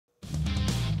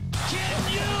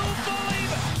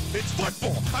It's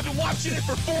football. I've been watching it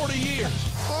for 40 years.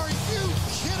 Are you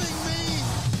kidding me?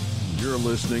 You're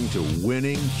listening to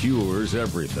Winning Cures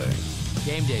Everything.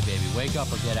 Game day, baby. Wake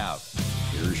up or get out.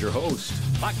 Here's your host,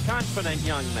 A confident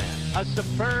young man, a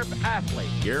superb athlete.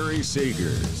 Gary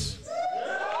Seegers.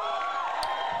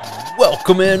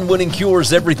 Welcome in, Winning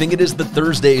Cures Everything. It is the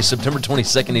Thursday, September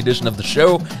 22nd edition of the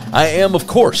show. I am, of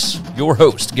course, your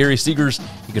host, Gary Seegers.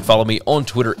 You can follow me on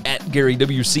Twitter at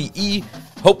GaryWCE.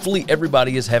 Hopefully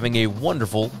everybody is having a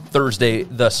wonderful Thursday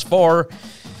thus far,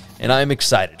 and I'm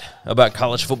excited about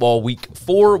college football week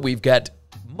 4. We've got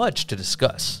much to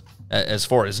discuss as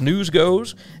far as news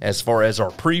goes, as far as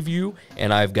our preview,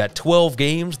 and I've got 12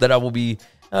 games that I will be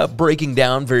breaking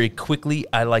down very quickly.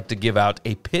 I like to give out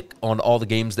a pick on all the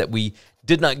games that we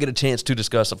did not get a chance to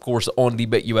discuss, of course, on the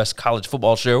BetUS College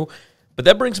Football Show. But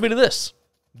that brings me to this.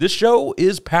 This show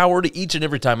is powered each and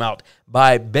every time out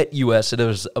by BetUS. It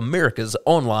is America's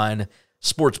online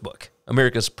sportsbook,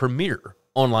 America's premier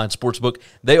online sportsbook.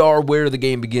 They are where the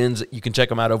game begins. You can check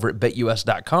them out over at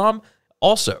betus.com.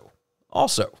 Also,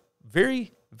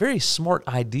 very, very smart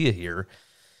idea here.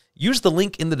 Use the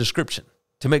link in the description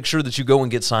to make sure that you go and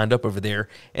get signed up over there.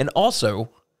 And also,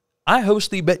 I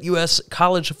host the BetUS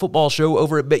College Football Show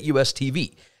over at BetUS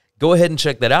TV. Go ahead and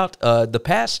check that out. The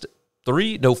past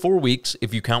 4 weeks,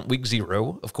 if you count week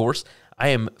 0, of course, I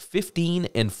am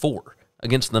 15-4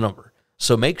 against the number.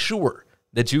 So make sure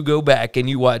that you go back and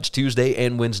you watch Tuesday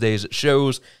and Wednesday's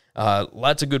shows.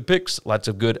 Lots of good picks, lots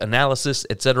of good analysis,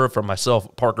 etc. from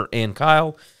myself, Parker, and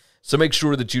Kyle. So make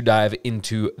sure that you dive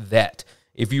into that.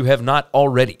 If you have not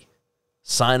already,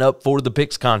 sign up for the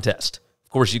picks contest.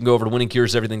 Of course, you can go over to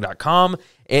winningcureseverything.com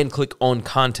and click on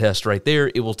contest right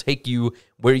there. It will take you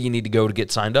where you need to go to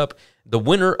get signed up. The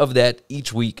winner of that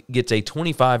each week gets a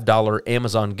 $25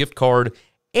 Amazon gift card,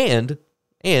 and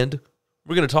we're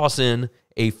going to toss in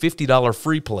a $50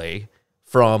 free play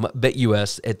from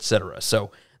BetUS, etc.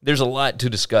 So there's a lot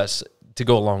to discuss to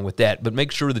go along with that, but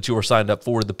make sure that you are signed up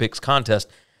for the picks contest.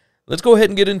 Let's go ahead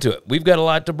and get into it. We've got a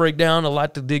lot to break down, a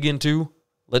lot to dig into.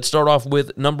 Let's start off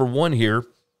with number 1 here,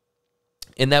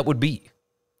 and that would be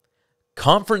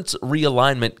conference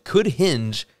realignment could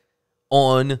hinge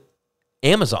on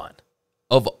Amazon.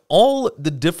 Of all the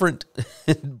different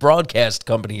broadcast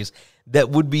companies that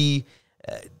would be,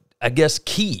 I guess,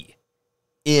 key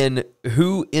in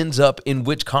who ends up in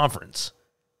which conference,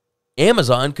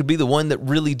 Amazon could be the one that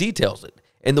really details it.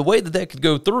 And the way that could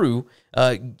go through,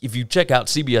 if you check out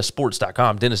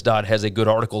CBSSports.com, Dennis Dodd has a good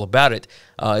article about it.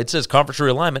 It says, conference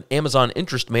realignment, Amazon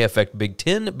interest may affect Big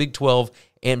Ten, Big 12,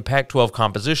 and Pac-12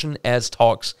 composition as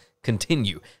talks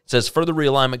continue. It says, further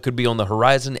realignment could be on the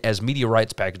horizon as media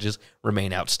rights packages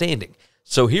remain outstanding.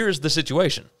 So here's the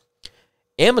situation.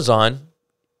 Amazon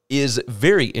is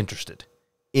very interested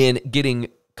in getting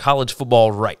college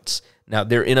football rights. Now,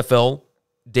 their NFL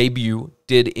debut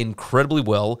did incredibly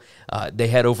well. They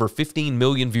had over 15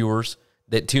 million viewers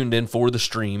that tuned in for the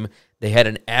stream. They had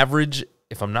an average,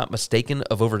 if I'm not mistaken,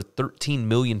 of over 13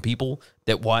 million people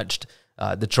that watched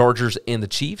the Chargers and the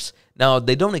Chiefs. Now,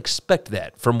 they don't expect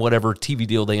that from whatever TV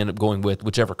deal they end up going with,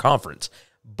 whichever conference.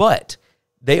 But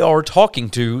they are talking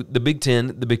to the Big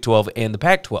Ten, the Big 12, and the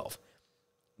Pac-12.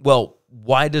 Well,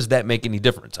 why does that make any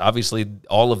difference? Obviously,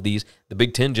 all of these, the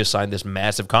Big Ten just signed this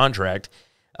massive contract.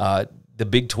 The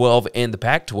Big 12 and the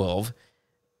Pac-12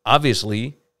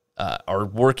 obviously are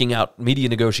working out media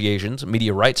negotiations,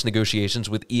 media rights negotiations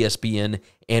with ESPN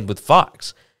and with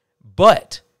Fox.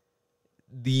 But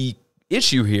the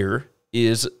issue here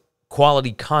is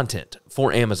quality content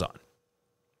for Amazon.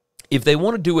 If they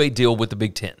want to do a deal with the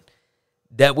Big Ten,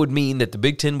 that would mean that the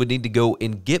Big Ten would need to go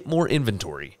and get more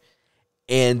inventory,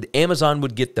 and Amazon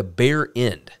would get the bare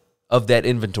end of that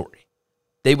inventory.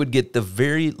 They would get the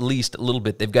very least a little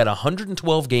bit. They've got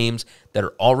 112 games that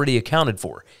are already accounted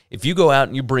for. If you go out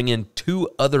and you bring in 2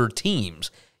 other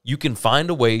teams, you can find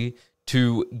a way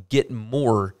to get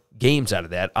more games out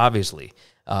of that, obviously,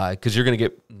 because you're going to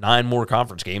get 9 more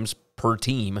conference games per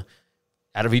team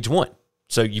out of each one.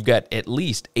 So you've got at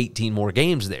least 18 more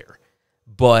games there.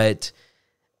 But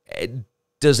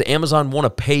does Amazon want to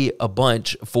pay a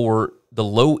bunch for the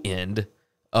low end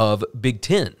of Big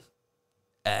Ten?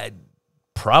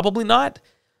 Probably not.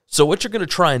 So what you're going to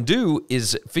try and do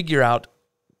is figure out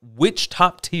which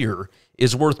top tier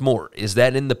is worth more. Is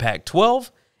that in the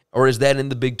Pac-12 or is that in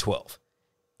the Big 12?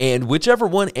 And whichever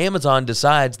one Amazon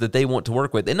decides that they want to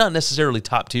work with, and not necessarily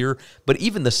top tier, but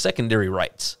even the secondary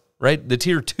rights, right? The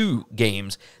tier 2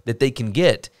 games that they can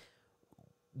get,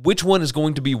 which one is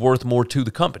going to be worth more to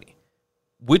the company?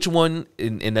 Which one,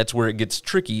 and that's where it gets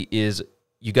tricky, is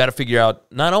you got to figure out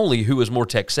not only who is more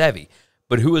tech savvy,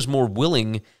 but who is more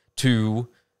willing to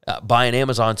buy an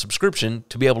Amazon subscription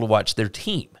to be able to watch their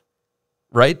team,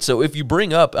 right? So if you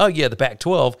bring up, oh yeah, the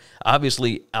Pac-12,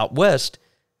 obviously out west,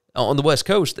 on the West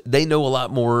Coast, they know a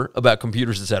lot more about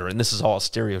computers, et cetera. And this is all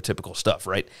stereotypical stuff,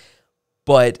 right?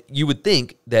 But you would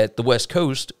think that the West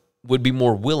Coast would be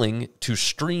more willing to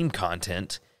stream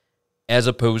content as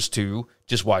opposed to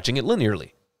just watching it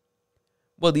linearly.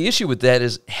 Well, the issue with that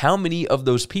is how many of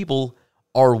those people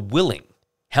are willing?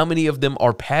 How many of them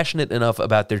are passionate enough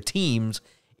about their teams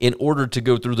in order to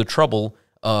go through the trouble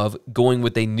of going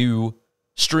with a new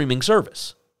streaming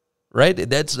service? Right?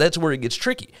 That's where it gets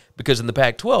tricky, because in the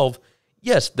Pac-12,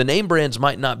 yes, the name brands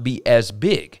might not be as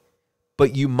big,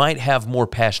 but you might have more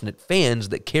passionate fans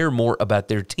that care more about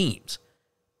their teams.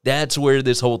 That's where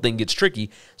this whole thing gets tricky.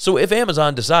 So if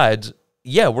Amazon decides,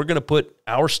 yeah, we're going to put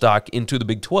our stock into the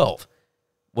Big 12,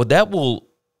 well, that will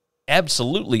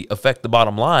absolutely affect the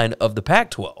bottom line of the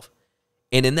Pac-12.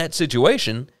 And in that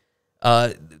situation,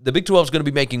 the Big 12 is going to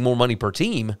be making more money per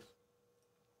team.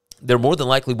 There more than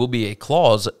likely will be a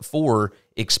clause for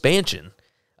expansion.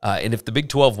 And if the Big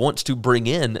 12 wants to bring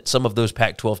in some of those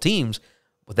Pac-12 teams,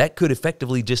 well, that could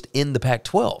effectively just end the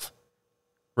Pac-12,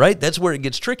 right? That's where it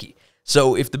gets tricky.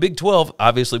 So if the Big 12,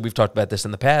 obviously we've talked about this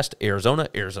in the past, Arizona,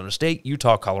 Arizona State,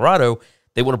 Utah, Colorado,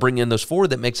 they want to bring in those four,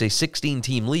 that makes a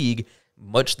 16-team league,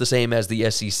 much the same as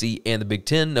the SEC and the Big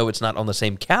 10. No, it's not on the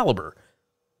same caliber,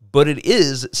 but it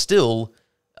is still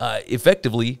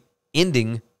effectively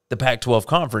ending the Pac-12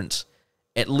 conference,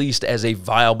 at least as a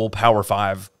viable Power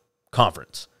 5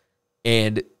 conference.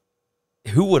 And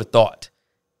who would have thought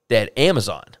that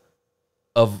Amazon,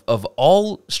 of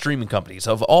all streaming companies,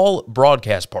 of all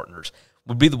broadcast partners,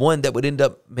 would be the one that would end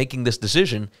up making this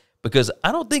decision? Because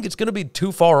I don't think it's going to be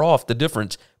too far off the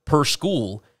difference per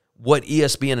school what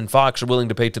ESPN and Fox are willing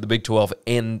to pay to the Big 12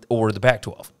 and or the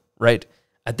Pac-12, right?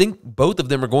 I think both of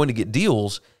them are going to get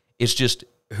deals. It's just,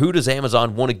 who does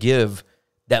Amazon want to give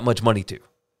that much money to?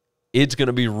 It's going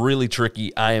to be really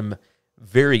tricky. I am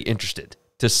very interested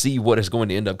to see what is going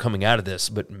to end up coming out of this.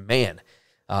 But man,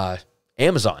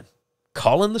 Amazon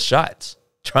calling the shots,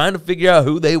 trying to figure out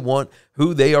who they want,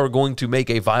 who they are going to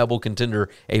make a viable contender,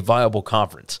 a viable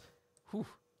conference. Whew.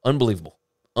 Unbelievable.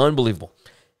 Unbelievable.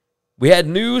 We had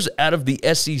news out of the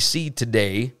SEC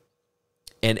today,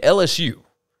 and LSU,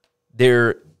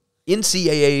 their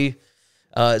NCAA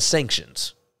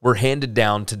sanctions were handed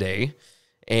down today,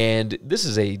 and this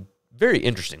is a very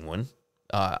interesting one.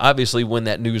 Obviously, when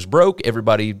that news broke,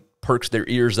 everybody perks their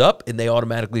ears up, and they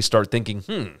automatically start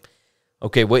thinking,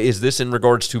 okay, what is this in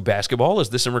regards to basketball? Is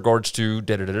this in regards to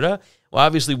da-da-da-da? Well,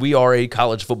 obviously, we are a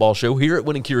college football show here at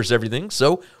Winning Cures Everything,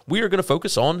 so we are going to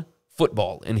focus on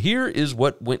football. And here is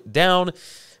what went down,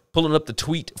 pulling up the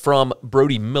tweet from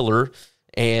Brody Miller.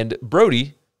 And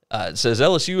Brody says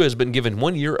LSU has been given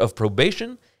 1 year of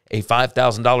probation, a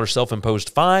 $5,000 self-imposed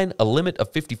fine, a limit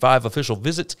of 55 official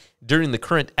visits during the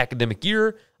current academic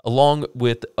year, along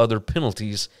with other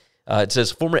penalties. It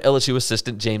says former LSU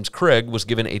assistant James Craig was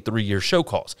given a 3-year show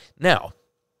cause. Now,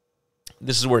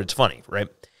 this is where it's funny, right?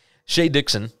 Shea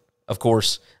Dixon, of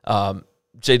course,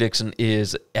 Shea Dixon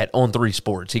is at On3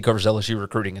 Sports. He covers LSU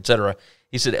recruiting, etc.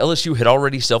 He said LSU had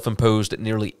already self-imposed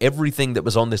nearly everything that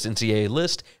was on this NCAA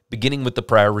list, beginning with the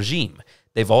prior regime.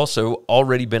 They've also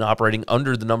already been operating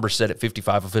under the number set at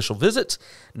 55 official visits.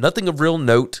 Nothing of real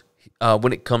note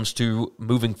when it comes to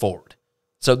moving forward.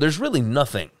 So there's really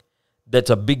nothing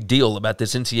that's a big deal about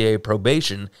this NCAA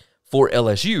probation for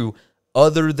LSU,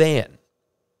 other than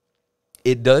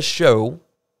it does show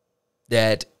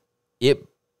that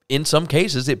in some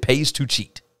cases, it pays to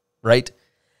cheat, right?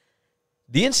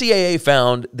 The NCAA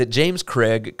found that James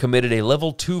Craig committed a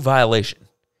level 2 violation,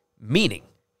 meaning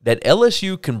that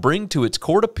LSU can bring to its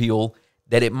court appeal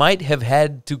that it might have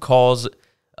had to cause,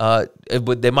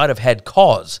 they might have had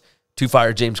cause to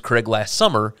fire James Craig last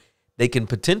summer. They can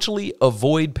potentially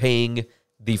avoid paying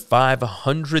the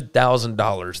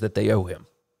 $500,000 that they owe him.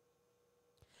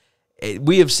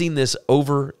 We have seen this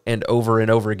over and over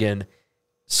and over again.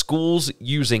 Schools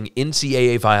using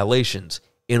NCAA violations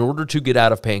in order to get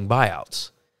out of paying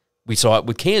buyouts. We saw it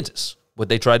with Kansas, what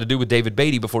they tried to do with David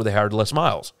Beatty before they hired Les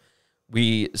Miles.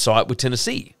 We saw it with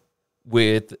Tennessee,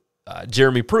 with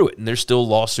Jeremy Pruitt, and there's still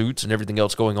lawsuits and everything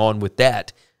else going on with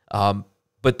that.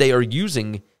 But they are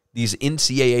using these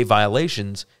NCAA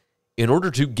violations in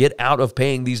order to get out of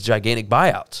paying these gigantic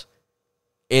buyouts.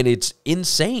 And it's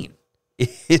insane.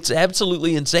 It's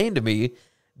absolutely insane to me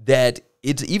that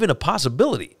it's even a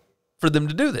possibility for them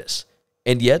to do this.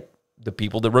 And yet, the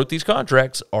people that wrote these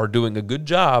contracts are doing a good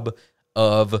job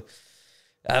of,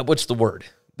 what's the word?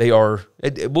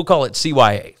 We'll call it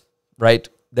CYA, right?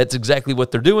 That's exactly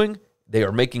what they're doing. They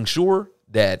are making sure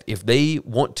that if they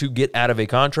want to get out of a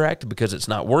contract because it's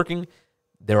not working,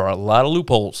 there are a lot of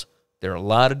loopholes. There are a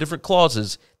lot of different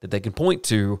clauses that they can point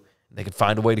to, and they can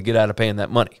find a way to get out of paying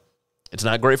that money. It's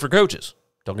not great for coaches,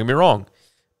 don't get me wrong,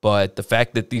 but the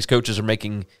fact that these coaches are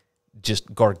making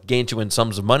just gargantuan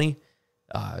sums of money,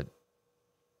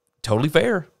 totally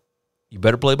fair. You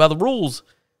better play by the rules.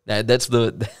 That's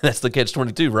the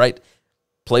catch-22, right?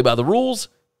 Play by the rules,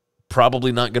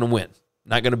 probably not going to win.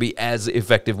 Not going to be as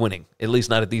effective winning, at least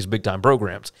not at these big-time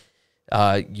programs.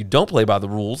 You don't play by the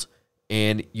rules,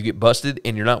 and you get busted,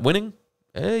 and you're not winning,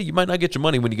 you might not get your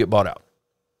money when you get bought out.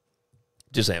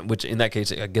 Just saying, which in that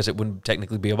case, I guess it wouldn't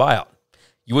technically be a buyout.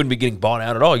 You wouldn't be getting bought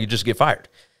out at all. You just get fired.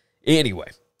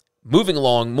 Anyway, moving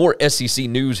along, more SEC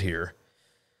news here.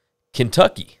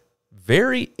 Kentucky,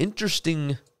 very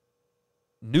interesting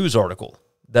news article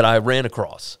that I ran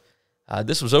across.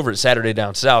 This was over at Saturday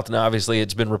Down South. Now, obviously,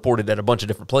 it's been reported at a bunch of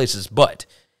different places, but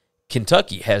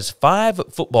Kentucky has 5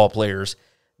 football players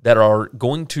that are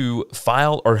going to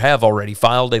file or have already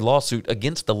filed a lawsuit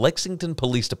against the Lexington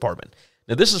Police Department.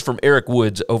 Now, this is from Eric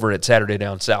Woods over at Saturday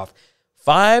Down South.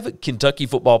 5 Kentucky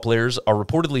football players are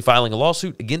reportedly filing a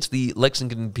lawsuit against the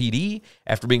Lexington PD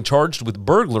after being charged with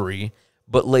burglary,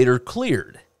 but later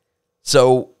cleared.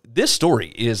 So this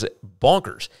story is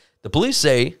bonkers. The police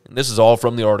say, and this is all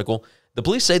from the article, the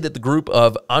police say that the group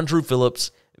of Andrew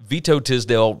Phillips, Vito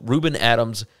Tisdale, Reuben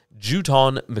Adams,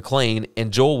 Juton McLean,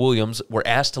 and Joel Williams were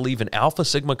asked to leave an Alpha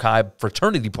Sigma Chi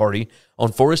fraternity party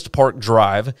on Forest Park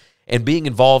Drive and being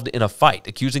involved in a fight,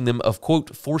 accusing them of,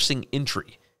 quote, forcing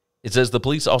entry. It says the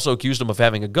police also accused them of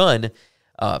having a gun.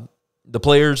 The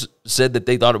players said that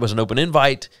they thought it was an open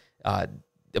invite.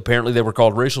 Apparently they were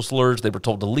called racial slurs. They were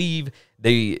told to leave.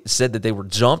 They said that they were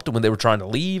jumped when they were trying to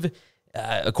leave.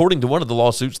 According to one of the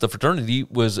lawsuits, the fraternity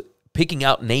was picking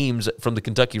out names from the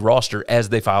Kentucky roster as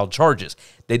they filed charges.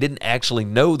 They didn't actually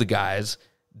know the guys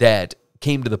that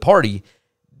came to the party.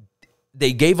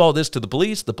 They gave all this to the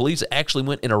police. The police actually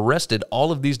went and arrested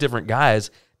all of these different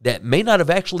guys that may not have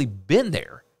actually been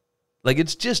there. Like,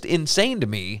 it's just insane to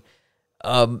me.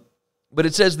 But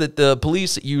it says that the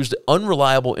police used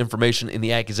unreliable information in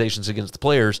the accusations against the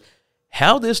players.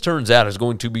 How this turns out is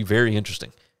going to be very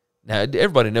interesting. Now,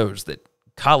 everybody knows that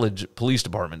college police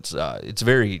departments, it's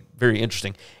very, very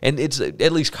interesting. And it's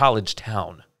at least college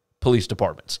town police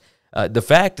departments. The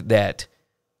fact that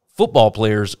football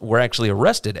players were actually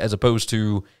arrested as opposed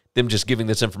to them just giving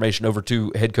this information over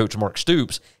to head coach Mark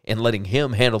Stoops and letting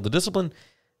him handle the discipline,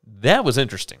 that was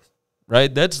interesting,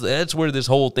 right? That's where this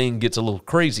whole thing gets a little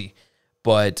crazy.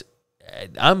 But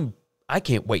I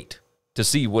can't wait to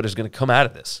see what is going to come out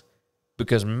of this.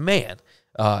 Because, man,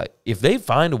 if they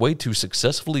find a way to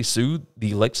successfully sue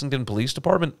the Lexington Police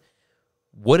Department,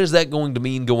 what is that going to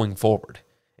mean going forward?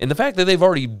 And the fact that they've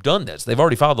already done this, they've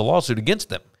already filed a lawsuit against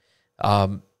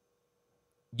them,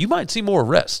 you might see more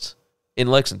arrests in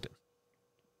Lexington.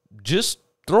 Just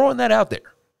throwing that out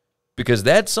there. Because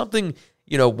that's something,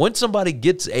 once somebody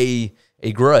gets a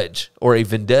grudge or a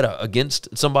vendetta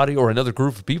against somebody or another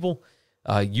group of people,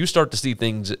 you start to see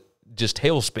things just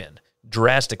tailspin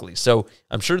drastically. So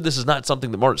I'm sure this is not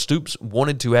something that Mark Stoops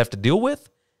wanted to have to deal with,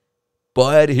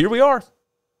 but here we are.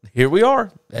 Here we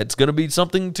are. That's going to be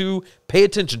something to pay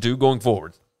attention to going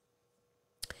forward.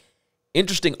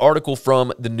 Interesting article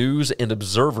from the News and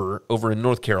Observer over in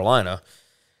North Carolina.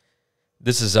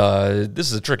 This is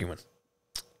a tricky one.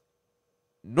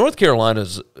 North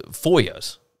Carolina's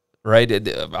FOIAs, right?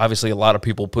 Obviously, a lot of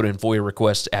people put in FOIA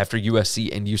requests after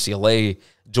USC and UCLA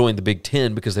joined the Big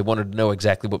Ten because they wanted to know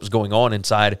exactly what was going on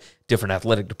inside different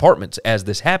athletic departments as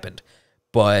this happened.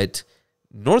 But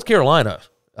North Carolina,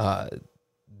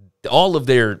 all of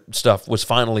their stuff was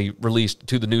finally released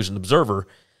to the News and Observer,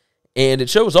 and it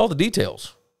shows all the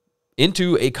details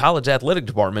into a college athletic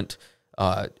department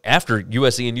after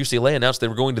USC and UCLA announced they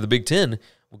were going to the Big Ten.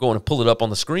 We're going to pull it up on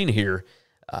the screen here.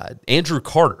 Andrew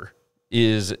Carter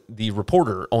is the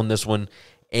reporter on this one,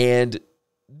 and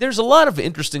there's a lot of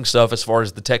interesting stuff as far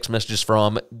as the text messages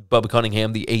from Bubba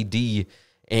Cunningham, the AD,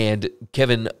 and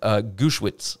Kevin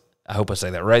Gushwitz, I hope I say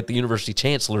that right, the university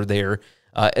chancellor there,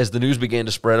 as the news began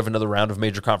to spread of another round of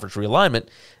major conference realignment.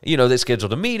 They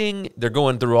scheduled a meeting. They're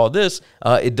going through all this.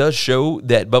 It does show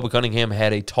that Bubba Cunningham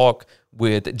had a talk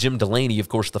with Jim Delaney, of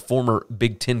course, the former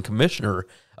Big Ten commissioner,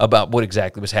 about what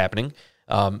exactly was happening.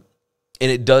 And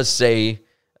it does say,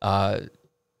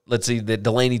 let's see, that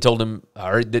Delaney told him,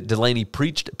 or that Delaney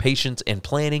preached patience and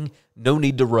planning, no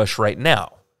need to rush right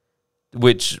now,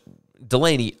 which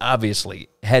Delaney obviously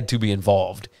had to be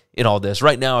involved in all this.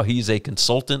 Right now, he's a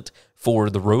consultant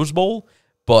for the Rose Bowl,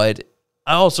 but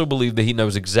I also believe that he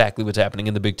knows exactly what's happening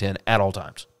in the Big Ten at all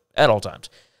times. At all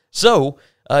times. So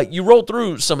you roll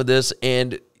through some of this,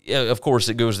 and of course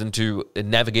it goes into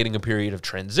navigating a period of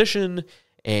transition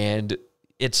and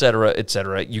et cetera, et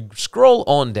cetera. You scroll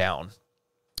on down,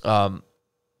 and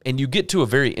you get to a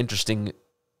very interesting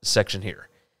section here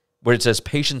where it says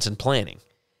patience and planning.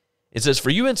 It says,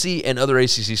 for UNC and other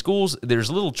ACC schools,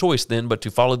 there's little choice then but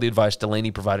to follow the advice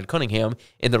Delaney provided Cunningham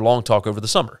in their long talk over the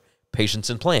summer, patience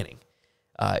and planning.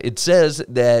 It says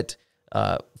that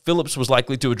Phillips was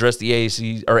likely to address the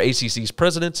ACC's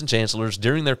presidents and chancellors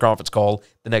during their conference call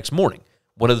the next morning.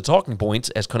 One of the talking points,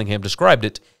 as Cunningham described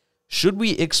it, should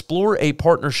we explore a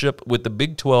partnership with the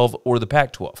Big 12 or the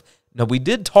Pac-12? Now, we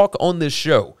did talk on this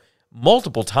show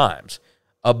multiple times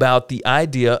about the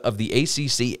idea of the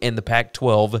ACC and the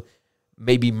Pac-12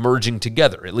 maybe merging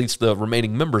together, at least the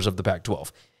remaining members of the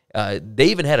Pac-12. They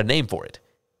even had a name for it.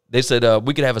 They said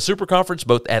we could have a super conference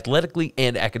both athletically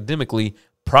and academically,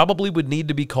 probably would need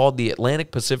to be called the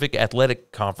Atlantic Pacific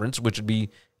Athletic Conference, which would be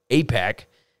APAC.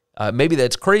 Maybe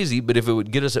that's crazy, but if it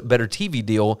would get us a better TV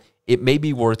deal, it may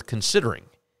be worth considering.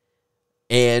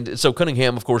 And so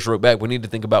Cunningham, of course, wrote back, we need to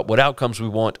think about what outcomes we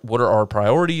want. What are our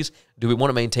priorities? Do we want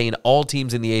to maintain all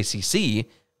teams in the ACC?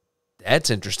 That's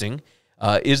interesting.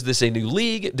 Is this a new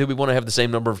league? Do we want to have the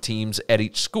same number of teams at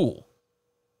each school?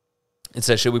 It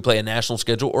says, should we play a national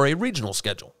schedule or a regional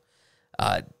schedule?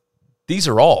 These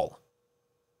are all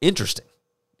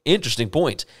interesting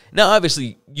points. Now,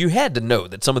 obviously, you had to know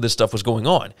that some of this stuff was going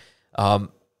on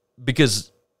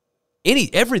because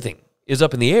everything is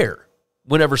up in the air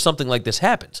whenever something like this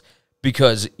happens,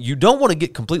 because you don't want to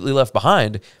get completely left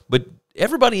behind, but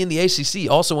everybody in the ACC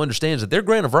also understands that their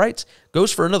grant of rights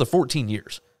goes for another 14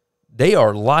 years. They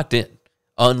are locked in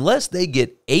unless they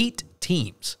get 8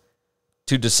 teams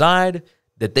to decide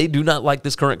that they do not like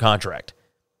this current contract.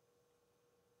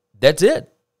 That's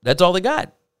it. That's all they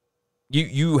got.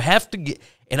 You have to get,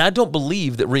 and I don't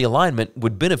believe that realignment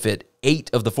would benefit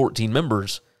 8 of the 14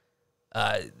 members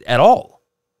at all.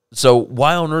 So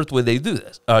why on earth would they do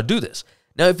this?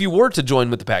 Now, if you were to join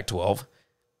with the Pac-12,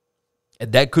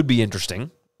 that could be interesting,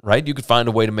 right? You could find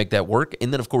a way to make that work,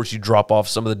 and then, of course, you drop off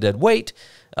some of the dead weight.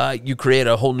 You create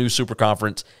a whole new super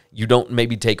conference. You don't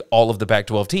maybe take all of the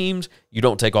Pac-12 teams. You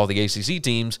don't take all the ACC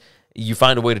teams. You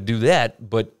find a way to do that,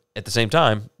 but at the same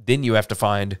time, then you have to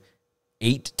find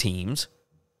 8 teams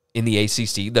in the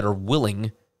ACC that are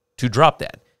willing to drop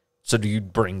that. So do you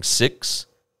bring 6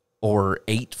 or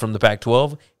 8 from the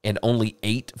Pac-12 and only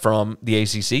 8 from the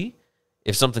ACC?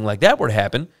 If something like that were to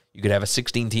happen, you could have a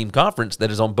 16-team conference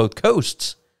that is on both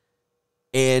coasts,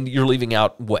 and you're leaving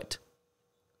out what?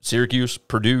 Syracuse,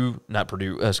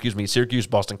 Syracuse,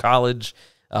 Boston College.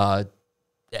 I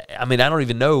don't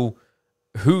even know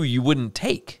who you wouldn't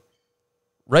take,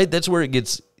 right? That's where it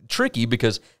gets tricky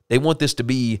because they want this to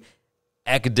be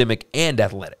academic and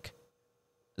athletic.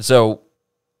 So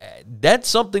that's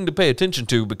something to pay attention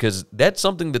to because that's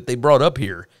something that they brought up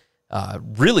here.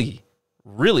 Really,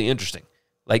 really interesting.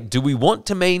 Like, do we want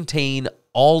to maintain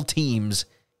all teams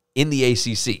in the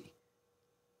ACC?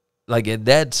 Like,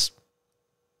 that's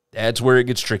where it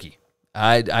gets tricky.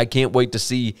 I can't wait to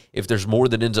see if there's more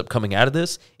that ends up coming out of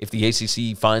this, if the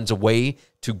ACC finds a way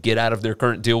to get out of their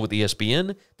current deal with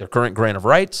ESPN, their current grant of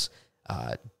rights.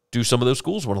 Do some of those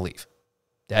schools want to leave?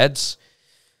 That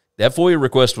FOIA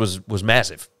request was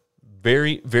massive.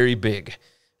 Very, very big.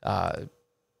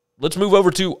 Let's move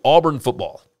over to Auburn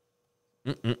football.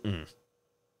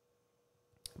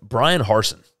 Bryan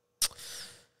Harsin.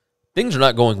 Things are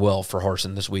not going well for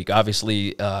Harsin this week.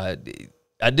 Obviously, I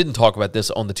didn't talk about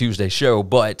this on the Tuesday show,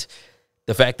 but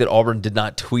the fact that Auburn did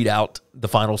not tweet out the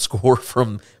final score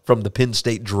from the Penn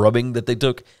State drubbing that they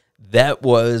took, that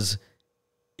was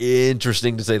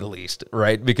interesting to say the least,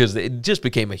 right? Because it just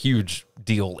became a huge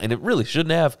deal, and it really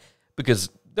shouldn't have, because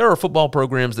there are football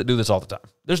programs that do this all the time.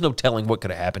 There's no telling what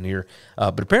could have happened here,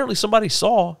 but apparently somebody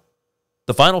saw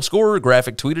the final score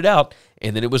graphic tweeted out,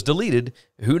 and then it was deleted.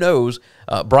 Who knows?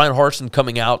 Bryan Harsin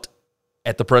coming out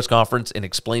at the press conference and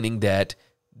explaining that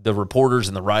the reporters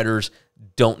and the writers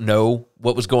don't know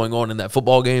what was going on in that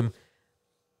football game.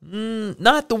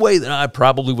 Not the way that I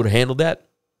probably would have handled that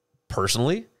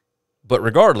personally. But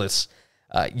regardless,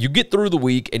 you get through the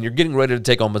week and you're getting ready to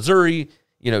take on Missouri.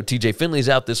 You know, TJ Finley's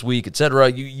out this week,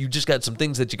 etc. You just got some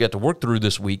things that you got to work through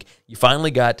this week. You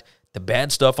finally got the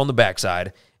bad stuff on the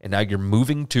backside, and now you're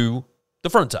moving to the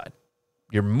front side.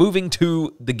 You're moving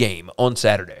to the game on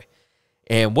Saturday.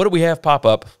 And what do we have pop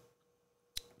up?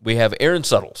 We have Aaron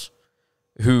Suttles,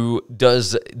 who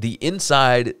does the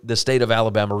inside the state of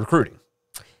Alabama recruiting.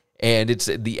 And it's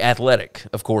the Athletic,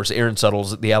 of course, Aaron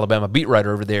Suttles, the Alabama beat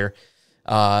writer over there.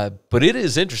 But it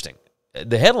is interesting.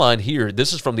 the headline here,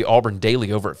 this is from the Auburn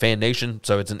Daily over at Fan Nation,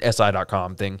 so it's an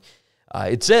SI.com thing.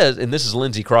 It says, and this is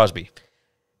Lindsey Crosby,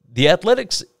 the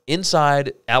Athletics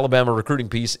inside Alabama recruiting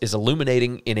piece is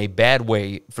illuminating in a bad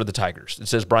way for the Tigers. It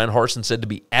says Bryan Harsin said to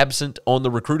be absent on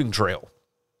the recruiting trail.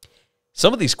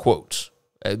 Some of these quotes,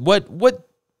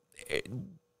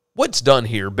 what's done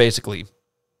here basically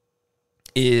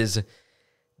is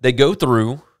they go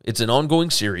through, it's an ongoing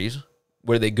series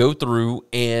where they go through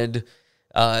and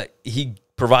he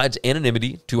provides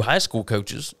anonymity to high school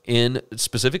coaches in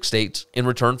specific states in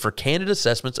return for candid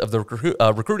assessments of the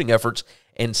recruiting efforts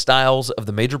and styles of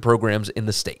the major programs in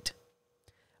the state.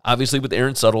 Obviously, with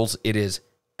Aaron Suttles, it is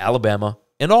Alabama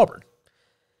and Auburn.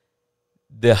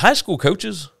 The high school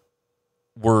coaches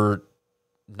were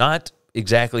not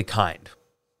exactly kind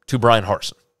to Bryan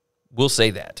Harsin. We'll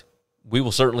say that. We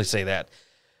will certainly say that.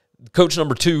 Coach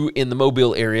number 2 in the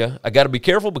Mobile area, I got to be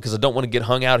careful because I don't want to get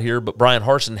hung out here, but Bryan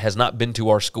Harsin has not been to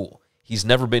our school. He's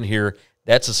never been here.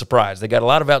 That's a surprise. They got a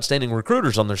lot of outstanding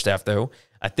recruiters on their staff, though.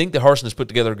 I think that Harsin has put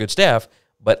together a good staff,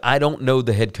 but I don't know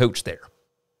the head coach there.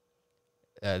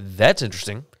 That's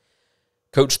interesting.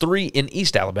 Coach 3 in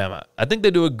East Alabama. I think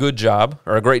they do a good job,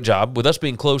 or a great job. With us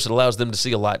being close, it allows them to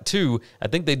see a lot, too. I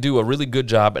think they do a really good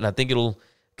job, and I think it'll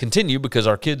continue because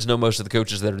our kids know most of the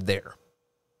coaches that are there.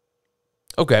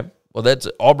 Okay, well,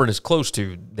 Auburn is close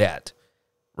to that,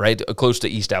 right? Close to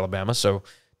East Alabama, so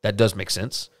that does make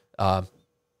sense. I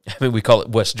mean, we call it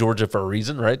West Georgia for a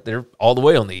reason, right? They're all the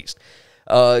way on the east.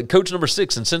 Coach number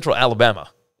 6 in Central Alabama.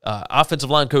 Offensive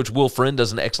line coach Will Friend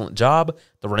does an excellent job.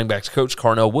 The running backs coach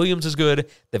Carnell Williams is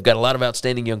good. They've got a lot of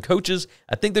outstanding young coaches.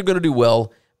 I think they're going to do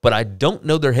well, but I don't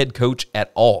know their head coach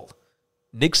at all.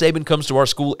 Nick Saban comes to our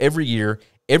school every year.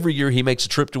 Every year he makes a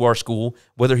trip to our school,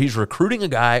 whether he's recruiting a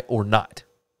guy or not.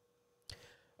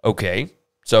 Okay,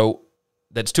 so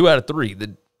that's 2 out of 3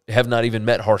 that have not even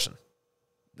met Harsin.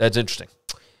 That's interesting.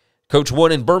 Coach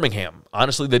 1 in Birmingham.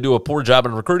 Honestly, they do a poor job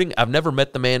in recruiting. I've never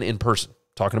met the man in person.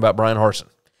 Talking about Bryan Harsin.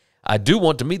 I do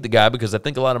want to meet the guy because I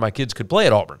think a lot of my kids could play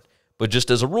at Auburn. But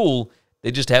just as a rule,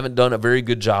 they just haven't done a very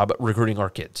good job recruiting our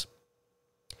kids.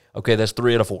 Okay, that's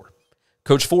 3 out of 4.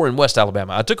 Coach 4 in West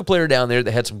Alabama. I took a player down there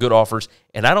that had some good offers,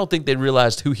 and I don't think they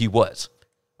realized who he was.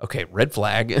 Okay, red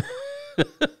flag.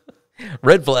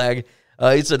 Red flag.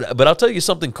 He said, but I'll tell you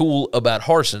something cool about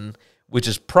Harsin, which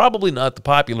is probably not the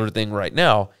popular thing right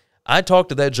now. I talked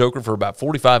to that joker for about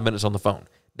 45 minutes on the phone.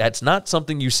 That's not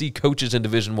something you see coaches in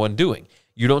Division I doing.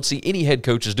 You don't see any head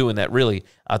coaches doing that, really.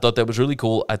 I thought that was really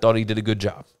cool. I thought he did a good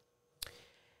job.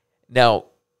 Now,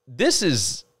 this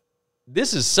is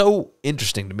so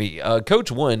interesting to me.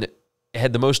 Coach 1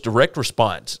 had the most direct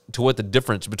response to what the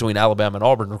difference between Alabama and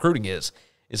Auburn recruiting is.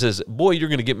 It says, boy, you're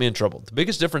going to get me in trouble. The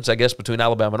biggest difference, I guess, between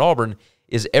Alabama and Auburn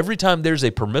is every time there's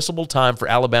a permissible time for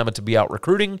Alabama to be out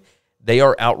recruiting, they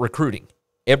are out recruiting.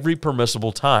 Every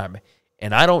permissible time.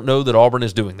 And I don't know that Auburn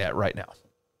is doing that right now.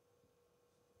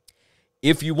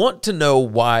 If you want to know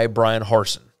why Bryan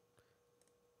Harsin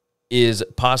is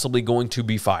possibly going to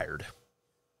be fired,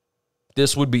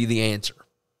 this would be the answer,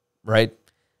 right?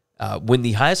 When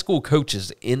the high school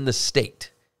coaches in the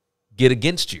state get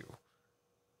against you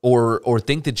or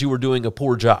think that you are doing a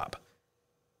poor job,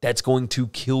 that's going to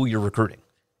kill your recruiting.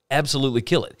 Absolutely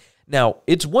kill it. Now,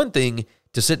 it's one thing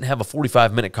to sit and have a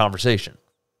 45-minute conversation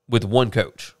with one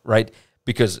coach, right?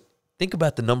 Because think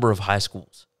about the number of high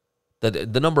schools,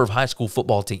 the number of high school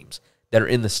football teams that are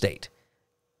in the state.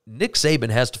 Nick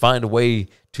Saban has to find a way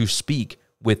to speak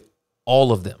with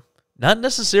all of them. Not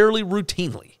necessarily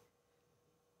routinely,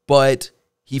 but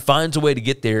he finds a way to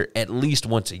get there at least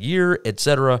once a year,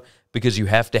 etc., because you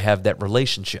have to have that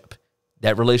relationship.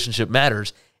 That relationship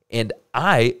matters, and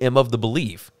I am of the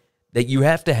belief that you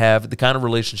have to have the kind of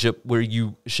relationship where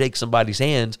you shake somebody's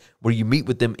hands, where you meet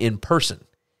with them in person.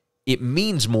 It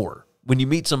means more when you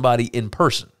meet somebody in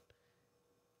person.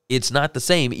 It's not the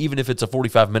same, even if it's a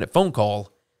 45-minute phone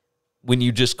call, when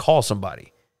you just call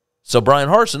somebody. So Bryan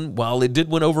Harsin, while it did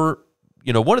win over,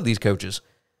 one of these coaches,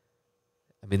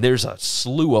 I mean, there's a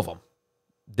slew of them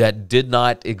that did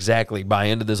not exactly buy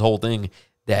into this whole thing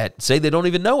that say they don't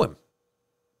even know him.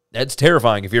 That's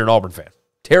terrifying if you're an Auburn fan.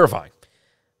 Terrifying.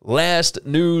 Last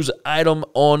news item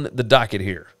on the docket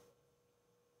here.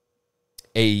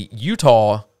 A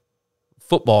Utah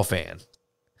football fan,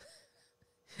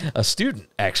 a student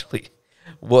actually,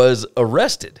 was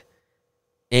arrested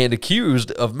and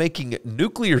accused of making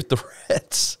nuclear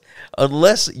threats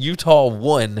unless Utah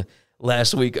won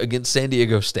last week against San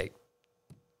Diego State.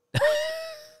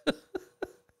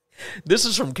 This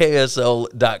is from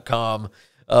KSL.com.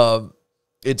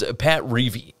 It's Pat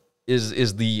Reevey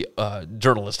is the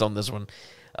journalist on this one.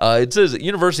 It says a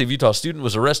University of Utah student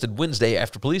was arrested Wednesday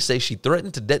after police say she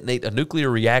threatened to detonate a nuclear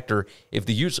reactor if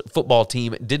the Utes football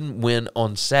team didn't win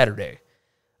on Saturday.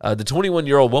 The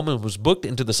 21-year-old woman was booked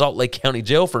into the Salt Lake County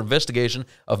Jail for investigation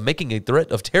of making a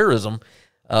threat of terrorism.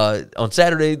 On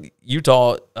Saturday,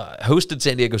 Utah hosted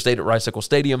San Diego State at Rice-Eccles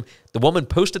Stadium. The woman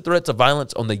posted threats of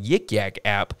violence on the Yik Yak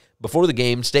app before the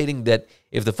game, stating that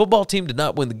if the football team did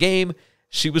not win the game,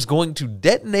 she was going to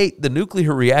detonate the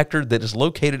nuclear reactor that is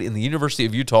located in the University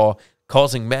of Utah,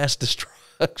 causing mass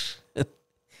destruction.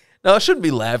 Now, I shouldn't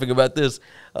be laughing about this,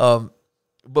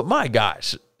 but my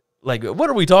gosh, like, what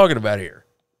are we talking about here?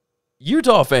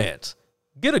 Utah fans,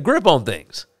 get a grip on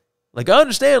things. Like, I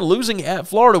understand losing at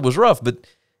Florida was rough, but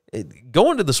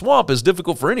going to the swamp is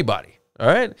difficult for anybody, all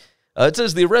right? It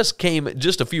says the arrest came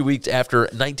just a few weeks after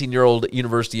a 19-year-old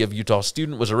University of Utah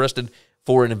student was arrested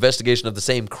for an investigation of the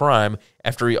same crime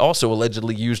after he also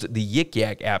allegedly used the Yik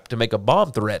Yak app to make a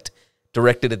bomb threat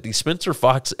directed at the Spencer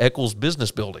Fox Eccles business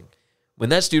building. When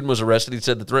that student was arrested, he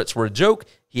said the threats were a joke.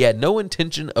 He had no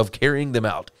intention of carrying them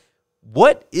out.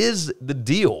 What is the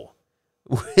deal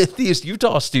with these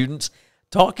Utah students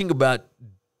talking about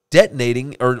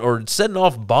detonating or setting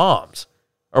off bombs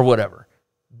or whatever?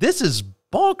 This is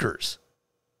bonkers.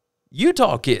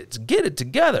 Utah kids, get it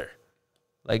together.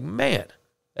 Like, man,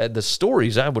 the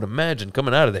stories I would imagine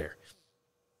coming out of there.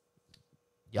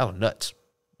 Y'all are nuts.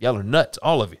 Y'all are nuts,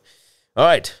 all of you. All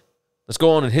right, let's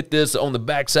go on and hit this on the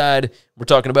backside. We're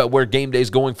talking about where game day is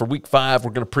going for Week 5.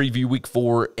 We're going to preview Week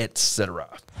 4, etc.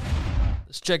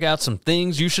 Let's check out some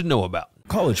things you should know about.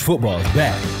 College football is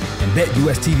back, and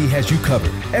BetUS TV has you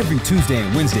covered. Every Tuesday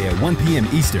and Wednesday at 1 p.m.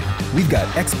 Eastern, we've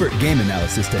got expert game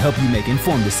analysis to help you make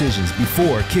informed decisions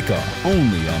before kickoff,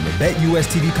 only on the BetUS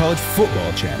TV College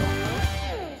Football channel.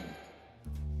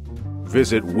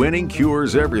 Visit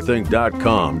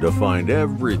winningcureseverything.com to find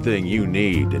everything you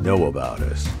need to know about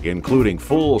us, including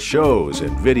full shows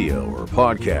in video or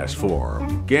podcast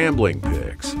form, gambling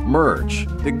picks, merch,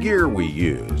 the gear we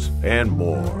use, and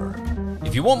more.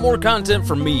 If you want more content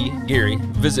from me, Gary,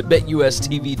 visit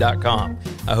betustv.com.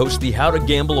 I host the How to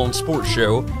Gamble on Sports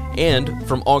show and,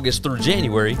 from August through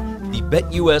January, the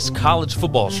BetUS College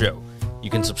Football show. You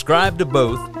can subscribe to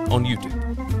both on YouTube.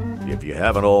 If you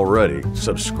haven't already,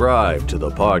 subscribe to the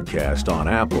podcast on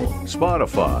Apple,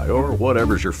 Spotify, or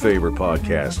whatever's your favorite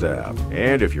podcast app.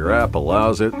 And if your app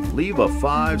allows it, leave a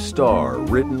 5-star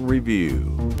written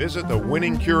review. Visit the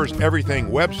Winning Cures Everything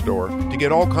web store to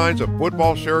get all kinds of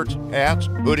football shirts, hats,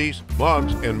 hoodies,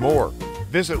 mugs, and more.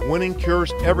 Visit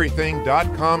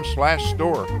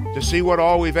winningcureseverything.com/store to see what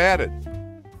all we've added.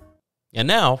 And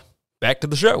now, back to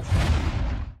the show.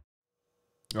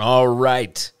 All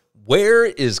right. Where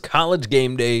is College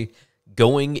Game Day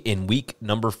going in week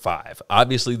number 5?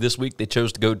 Obviously, this week they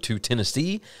chose to go to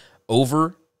Tennessee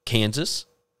over Kansas.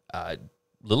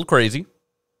 Little crazy.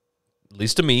 At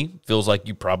least to me, feels like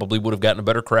you probably would have gotten a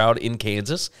better crowd in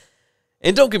Kansas.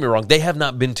 And don't get me wrong, they have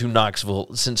not been to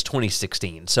Knoxville since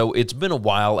 2016. So it's been a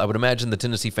while. I would imagine the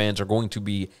Tennessee fans are going to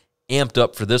be amped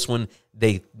up for this one.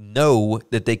 They know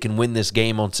that they can win this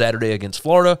game on Saturday against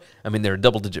Florida. I mean, they're a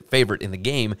double-digit favorite in the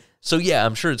game. So, yeah,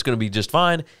 I'm sure it's going to be just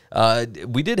fine.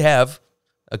 We did have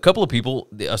a couple of people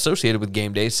associated with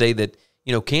Game Day say that,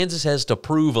 you know, Kansas has to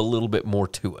prove a little bit more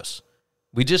to us.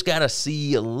 We just got to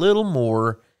see a little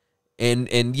more,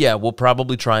 and yeah, we'll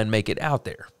probably try and make it out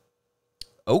there.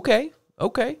 Okay.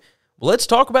 Well, let's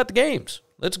talk about the games.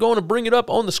 Let's go on and bring it up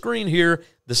on the screen here,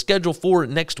 the schedule for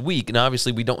next week. And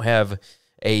obviously we don't have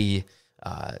a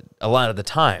lot of the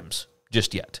times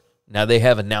just yet. Now, they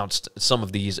have announced some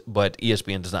of these, but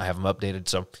ESPN does not have them updated,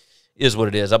 so it is what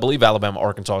it is. I believe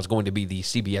Alabama-Arkansas is going to be the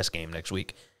CBS game next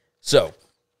week. So,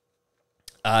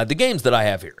 the games that I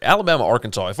have here,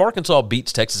 Alabama-Arkansas. If Arkansas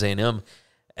beats Texas A&M,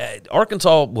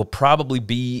 Arkansas will probably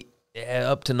be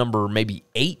up to number maybe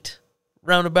 8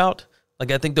 roundabout.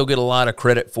 Like, I think they'll get a lot of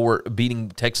credit for beating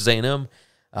Texas A&M.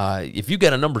 If you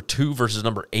got a number 2 versus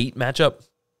number 8 matchup,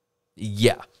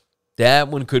 yeah, that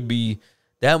one could be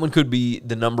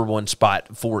the number 1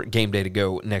 spot for Game Day to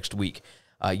go next week.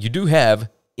 You do have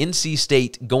NC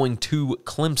State going to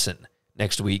Clemson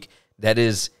next week. That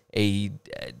is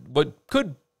what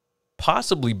could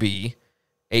possibly be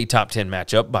a top 10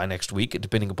 matchup by next week,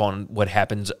 depending upon what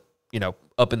happens, you know,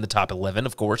 up in the top 11,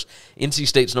 of course. NC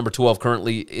State's number 12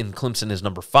 currently, in Clemson is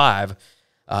number 5.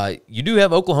 You do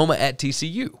have Oklahoma at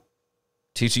TCU.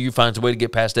 TCU finds a way to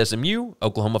get past SMU.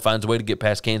 Oklahoma finds a way to get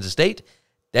past Kansas State.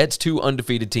 That's 2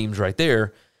 undefeated teams right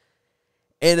there.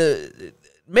 And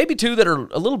maybe 2 that are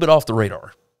a little bit off the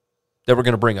radar that we're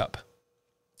going to bring up.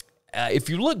 If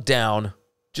you look down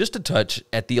just a touch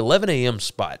at the 11 a.m.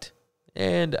 spot,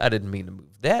 and I didn't mean to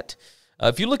move that,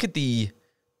 If you look at the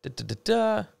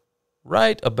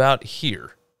right about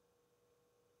here,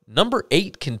 number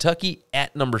 8, Kentucky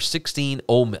at number 16,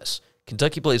 Ole Miss.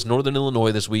 Kentucky plays Northern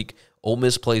Illinois this week. Ole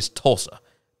Miss plays Tulsa.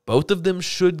 Both of them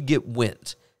should get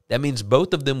wins. That means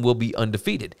both of them will be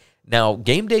undefeated. Now,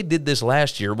 Gameday did this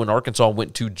last year when Arkansas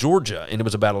went to Georgia, and it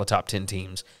was a battle of top 10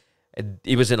 teams.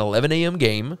 It was an 11 a.m.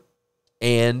 game,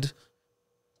 and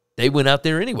they went out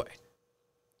there anyway.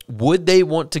 Would they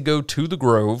want to go to the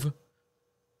Grove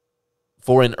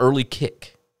for an early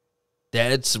kick?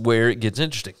 That's where it gets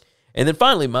interesting. And then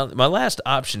finally, my last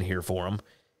option here for them,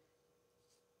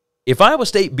 if Iowa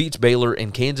State beats Baylor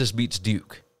and Kansas beats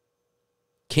Duke,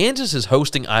 Kansas is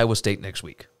hosting Iowa State next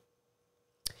week.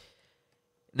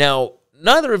 Now,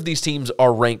 neither of these teams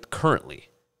are ranked currently,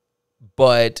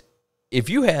 but if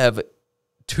you have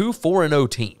 2 4-0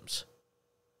 teams,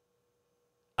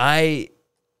 I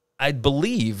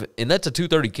believe, and that's a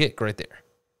 2:30 kick right there,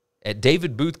 at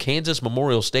David Booth, Kansas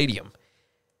Memorial Stadium,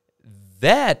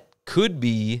 that could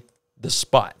be the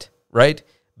spot, right?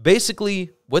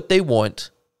 Basically, what they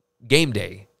want, game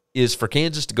day, is for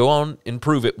Kansas to go on and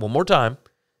prove it one more time,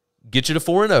 get you to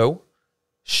 4-0,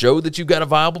 show that you've got a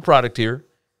viable product here,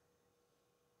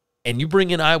 and you bring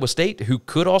in Iowa State, who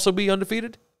could also be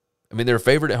undefeated. I mean, they're a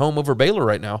favorite at home over Baylor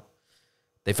right now.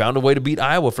 They found a way to beat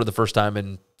Iowa for the first time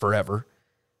in forever.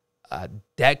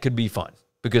 That could be fun,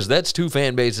 because that's 2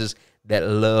 fan bases that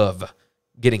love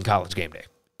getting college game day.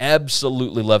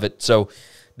 Absolutely love it. So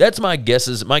that's my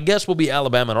guesses. My guess will be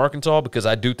Alabama and Arkansas, because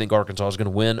I do think Arkansas is going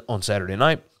to win on Saturday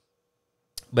night.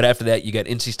 But after that, you got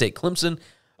NC State, Clemson,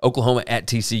 Oklahoma at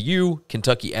TCU,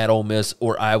 Kentucky at Ole Miss,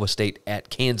 or Iowa State at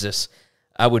Kansas.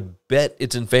 I would bet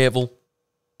it's in Fayetteville,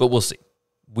 but we'll see.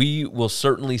 We will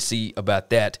certainly see about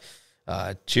that.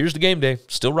 Cheers to game day.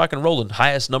 Still rocking and rolling.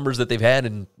 Highest numbers that they've had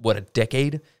in, a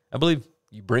decade, I believe.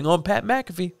 You bring on Pat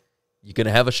McAfee, you're going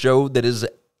to have a show that is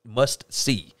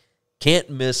must-see. Can't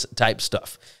miss type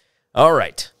stuff. All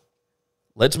right.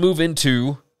 Let's move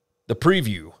into the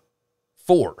preview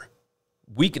for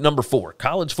week number 4.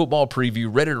 College football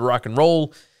preview, ready to rock and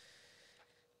roll.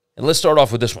 And let's start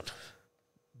off with this one.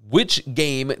 Which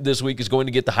game this week is going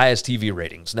to get the highest TV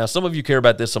ratings? Now, some of you care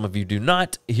about this, some of you do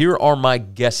not. Here are my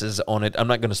guesses on it. I'm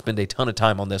not going to spend a ton of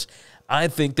time on this. I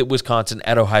think that Wisconsin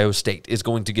at Ohio State is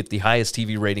going to get the highest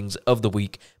TV ratings of the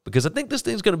week, because I think this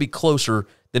thing's going to be closer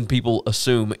than people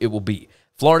assume it will be.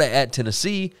 Florida at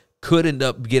Tennessee could end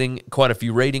up getting quite a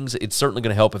few ratings. It's certainly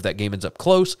going to help if that game ends up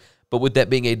close, but with that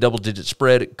being a double-digit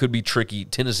spread, it could be tricky.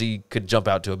 Tennessee could jump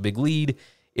out to a big lead.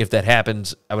 If that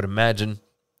happens, I would imagine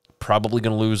probably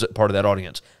going to lose part of that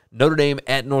audience. Notre Dame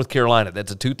at North Carolina.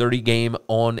 That's a 2:30 game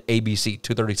on ABC.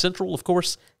 2:30 Central, of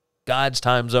course, God's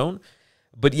time zone.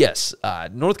 But yes,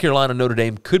 North Carolina, Notre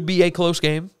Dame could be a close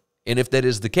game. And if that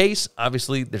is the case,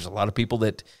 obviously there's a lot of people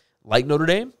that like Notre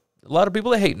Dame, a lot of people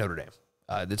that hate Notre Dame.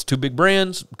 That's 2 big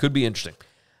brands. Could be interesting.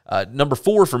 Number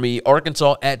 4 for me,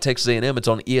 Arkansas at Texas A&M. It's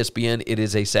on ESPN. It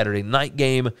is a Saturday night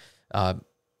game.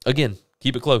 Again,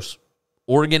 keep it close.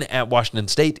 Oregon at Washington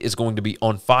State is going to be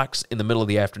on Fox in the middle of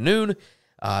the afternoon.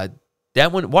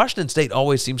 That one, Washington State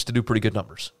always seems to do pretty good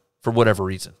numbers for whatever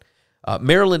reason.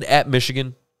 Maryland at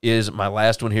Michigan is my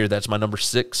last one here. That's my number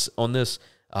 6 on this.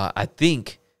 I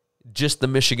think just the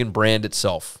Michigan brand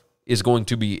itself is going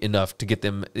to be enough to get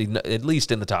them at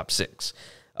least in the top 6.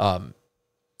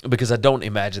 Because I don't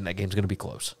imagine that game's going to be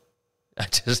close.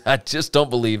 I just don't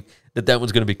believe that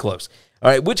one's going to be close. All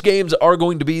right, which games are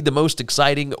going to be the most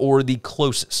exciting or the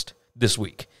closest this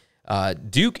week?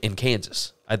 Duke and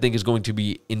Kansas, I think, is going to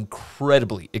be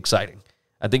incredibly exciting.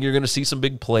 I think you're going to see some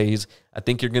big plays. I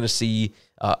think you're going to see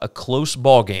a close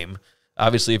ball game.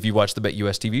 Obviously, if you watch the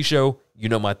BetUS TV show, you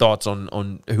know my thoughts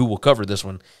on who will cover this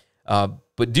one.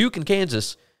 But Duke and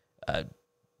Kansas,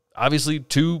 obviously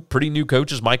 2 pretty new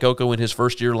coaches, Mike Oko in his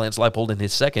first year, Lance Leipold in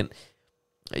his second.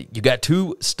 You got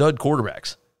 2 stud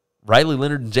quarterbacks, Riley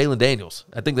Leonard and Jalen Daniels.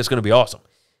 I think that's going to be awesome.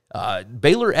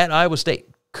 Baylor at Iowa State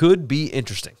could be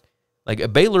interesting.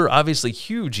 Like, Baylor, obviously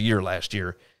huge year last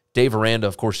year. Dave Aranda,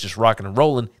 of course, just rocking and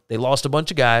rolling. They lost a bunch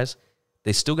of guys.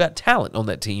 They still got talent on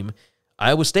that team.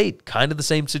 Iowa State, kind of the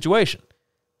same situation.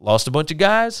 Lost a bunch of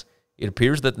guys. It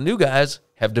appears that the new guys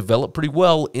have developed pretty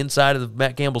well inside of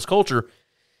Matt Campbell's culture.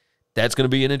 That's going to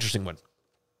be an interesting one.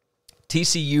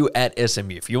 TCU at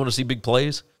SMU. If you want to see big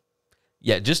plays,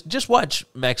 yeah, just watch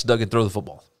Max Duggan throw the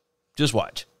football. Just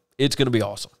watch. It's going to be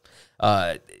awesome.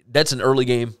 That's an early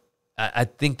game. I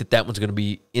think that one's going to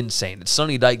be insane. It's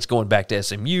Sonny Dykes going back to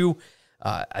SMU.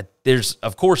 There's,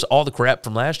 of course, all the crap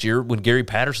from last year when Gary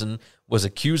Patterson was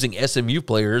accusing SMU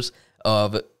players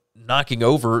of knocking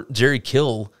over Jerry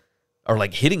Kill or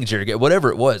like hitting Jerry, whatever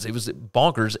it was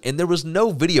bonkers, and there was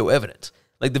no video evidence.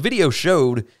 Like the video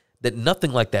showed that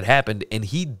nothing like that happened, and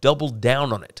he doubled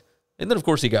down on it. And then, of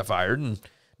course, he got fired, and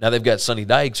now they've got Sonny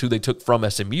Dykes, who they took from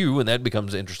SMU, and that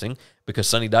becomes interesting because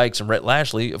Sonny Dykes and Rhett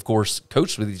Lashley, of course,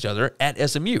 coached with each other at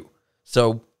SMU.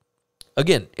 So,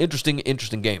 again, interesting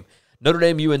game. Notre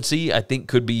Dame UNC, I think,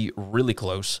 could be really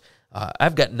close.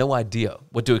 I've got no idea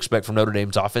what to expect from Notre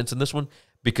Dame's offense in this one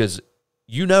because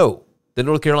you know that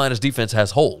North Carolina's defense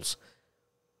has holes.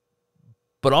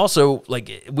 But also,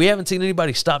 like, we haven't seen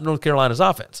anybody stop North Carolina's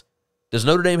offense. Does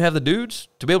Notre Dame have the dudes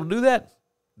to be able to do that?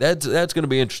 That's going to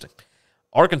be interesting.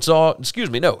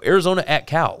 Arizona at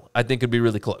Cal, I think could be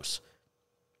really close.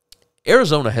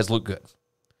 Arizona has looked good.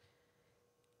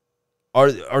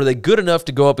 Are they good enough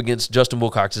to go up against Justin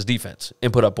Wilcox's defense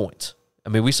and put up points? I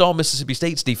mean, we saw Mississippi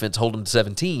State's defense hold them to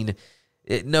 17.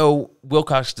 No,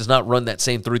 Wilcox does not run that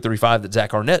same 3-3-5 that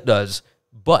Zach Arnett does,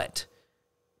 but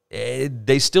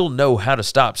they still know how to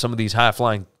stop some of these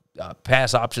high-flying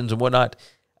pass options and whatnot.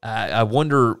 I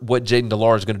wonder what Jaden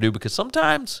DeLar is going to do because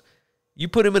sometimes you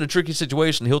put him in a tricky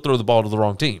situation, he'll throw the ball to the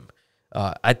wrong team.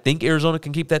 I think Arizona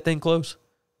can keep that thing close,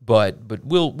 but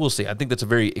we'll see. I think that's a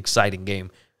very exciting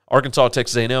game. Arkansas,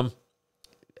 Texas A&M,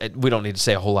 we don't need to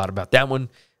say a whole lot about that one.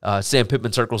 Sam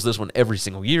Pittman circles this one every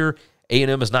single year.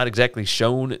 A&M has not exactly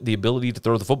shown the ability to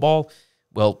throw the football.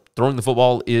 Well, throwing the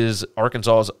football is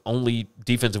Arkansas's only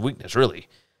defensive weakness, really.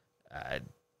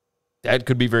 That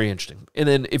could be very interesting. And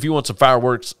then if you want some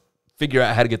fireworks, figure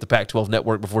out how to get the Pac-12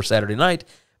 network before Saturday night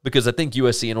because I think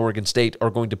USC and Oregon State are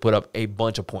going to put up a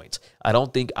bunch of points. I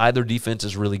don't think either defense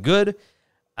is really good.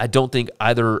 I don't think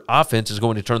either offense is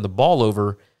going to turn the ball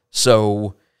over.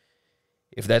 So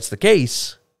if that's the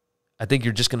case, I think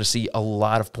you're just going to see a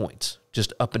lot of points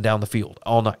just up and down the field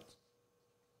all night.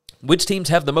 Which teams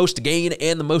have the most to gain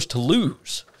and the most to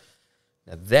lose?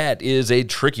 Now that is a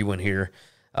tricky one here.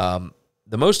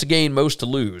 The most to gain, most to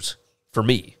lose for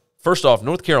me. First off,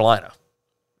 North Carolina.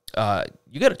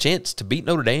 You got a chance to beat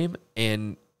Notre Dame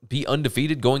and be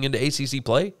undefeated going into ACC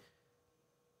play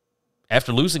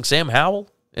after losing Sam Howell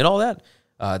and all that.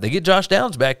 They get Josh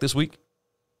Downs back this week.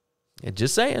 And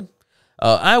just saying.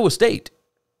 Iowa State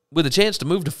with a chance to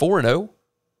move to 4-0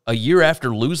 a year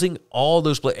after losing all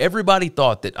those plays. Everybody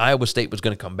thought that Iowa State was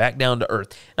going to come back down to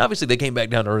earth. And obviously, they came back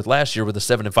down to earth last year with a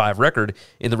 7-5 record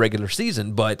in the regular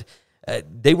season, but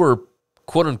they were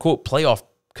quote-unquote playoff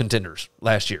contenders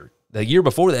last year. The year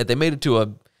before that, they made it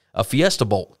to a Fiesta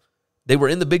Bowl. They were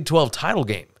in the Big 12 title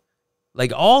game.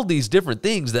 Like all these different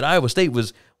things that Iowa State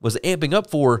was amping up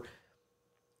for,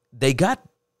 they got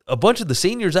a bunch of the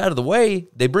seniors out of the way.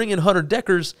 They bring in Hunter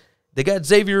Deckers. They got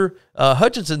Xavier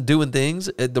Hutchinson doing things.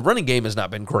 The running game has not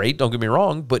been great, don't get me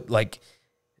wrong, but like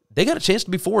they got a chance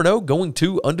to be 4-0 going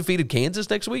to undefeated Kansas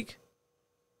next week.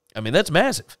 I mean, that's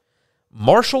massive.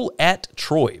 Marshall at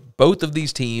Troy. Both of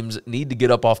these teams need to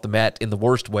get up off the mat in the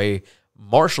worst way.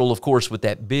 Marshall, of course, with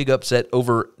that big upset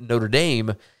over Notre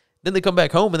Dame. Then they come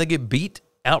back home and they get beat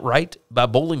outright by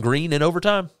Bowling Green in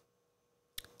overtime.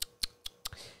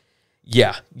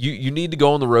 Yeah, you need to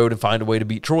go on the road and find a way to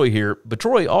beat Troy here. But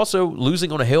Troy also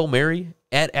losing on a Hail Mary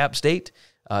at App State.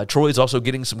 Troy's also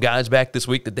getting some guys back this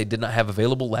week that they did not have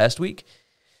available last week.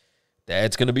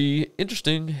 That's going to be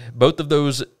interesting. Both of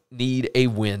those need a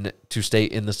win to stay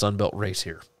in the Sun Belt race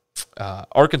here.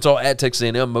 Arkansas at Texas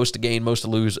A&M, most to gain, most to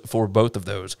lose for both of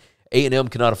those. A&M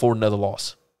cannot afford another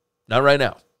loss. Not right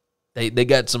now. They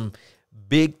got some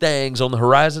big things on the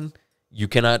horizon. You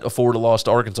cannot afford a loss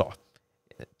to Arkansas.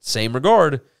 Same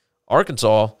regard,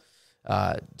 Arkansas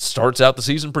starts out the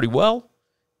season pretty well.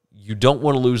 You don't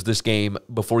want to lose this game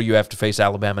before you have to face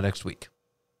Alabama next week,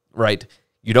 right?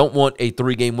 You don't want a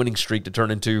 3-game winning streak to turn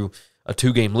into a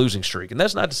 2-game losing streak. And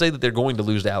that's not to say that they're going to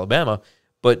lose to Alabama,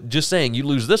 but just saying you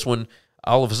lose this one,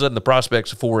 all of a sudden the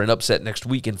prospects for an upset next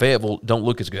week in Fayetteville don't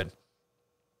look as good.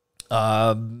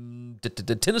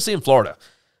 Tennessee and Florida,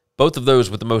 both of those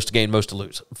with the most to gain, most to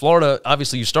lose. Florida,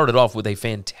 obviously you started off with a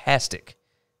fantastic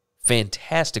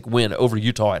win over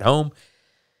Utah at home.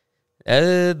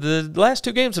 The last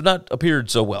 2 games have not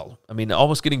appeared so well. I mean,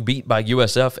 almost getting beat by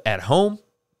USF at home,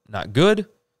 not good.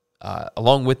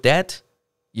 Along with that,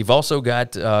 you've also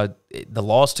got the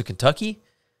loss to Kentucky.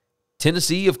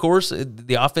 Tennessee, of course,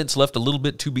 the offense left a little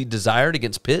bit to be desired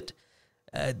against Pitt.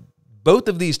 Both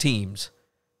of these teams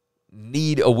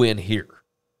need a win here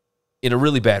in a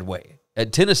really bad way.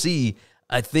 At Tennessee,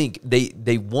 I think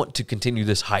they want to continue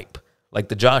this hype, like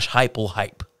the Josh Heupel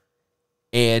hype.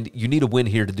 And you need a win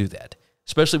here to do that,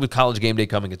 especially with College Game Day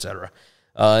coming, etc.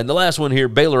 And the last one here,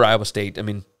 Baylor, Iowa State. I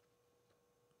mean,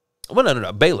 well,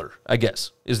 no. Baylor, I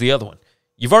guess, is the other one.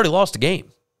 You've already lost a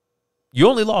game. You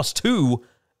only lost 2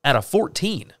 out of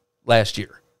 14 last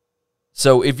year.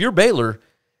 So if you're Baylor,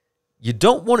 you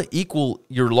don't want to equal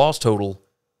your loss total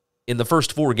in the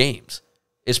first 4 games,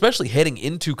 especially heading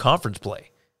into conference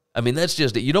play. I mean, that's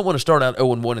just it. You don't want to start out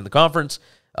 0-1 in the conference.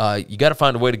 You got to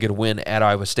find a way to get a win at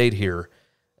Iowa State here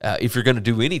if you're going to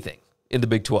do anything in the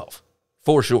Big 12,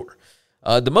 for sure.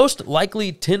 The most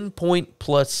likely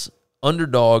 10-point-plus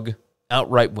underdog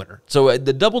outright winner. So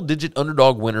the double-digit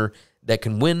underdog winner that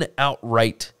can win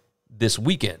outright this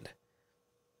weekend.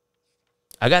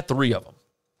 I got 3 of them.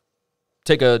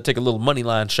 Take a little money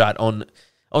line shot on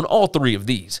all 3 of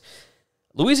these.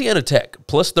 Louisiana Tech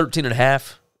plus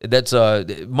 13.5. That's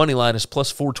money line is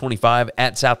plus 425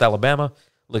 at South Alabama.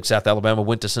 Look, South Alabama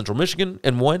went to Central Michigan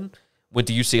and won. Went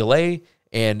to UCLA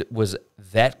and was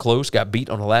that close. Got beat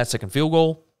on the last-second field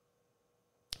goal.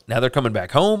 Now they're coming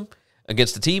back home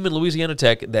against a team in Louisiana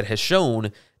Tech that has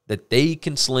shown that they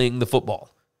can sling the football.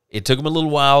 It took them a little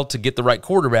while to get the right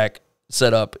quarterback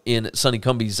set up in Sonny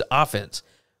Cumbie's offense,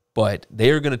 but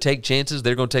they're going to take chances.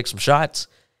 They're going to take some shots.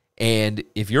 And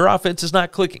if your offense is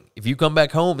not clicking, if you come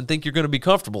back home and think you're going to be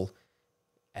comfortable,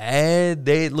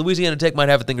 Louisiana Tech might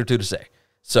have a thing or two to say.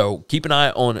 So keep an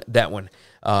eye on that one.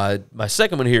 My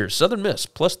second one here, Southern Miss,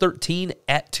 plus 13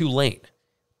 at Tulane.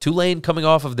 Tulane coming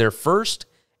off of their first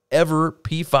ever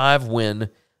P5 win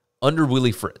under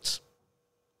Willie Fritz.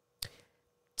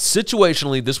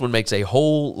 Situationally, this one makes a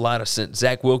whole lot of sense.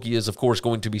 Zach Wilkie is, of course,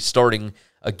 going to be starting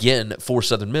again for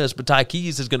Southern Miss, but Ty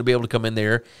Keys is going to be able to come in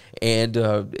there and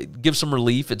give some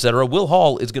relief, etc. Will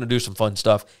Hall is going to do some fun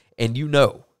stuff, and you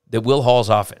know that Will Hall's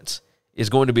offense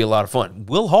is going to be a lot of fun.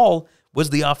 Will Hall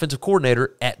was the offensive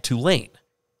coordinator at Tulane.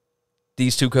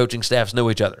 These 2 coaching staffs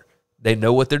know each other. They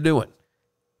know what they're doing.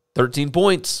 13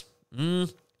 points.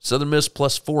 Southern Miss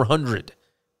plus 400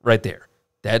 right there.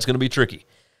 That's going to be tricky.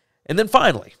 And then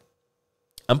finally,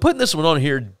 I'm putting this one on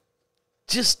here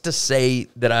just to say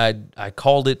that I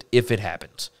called it if it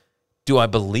happens. Do I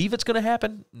believe it's going to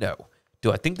happen? No.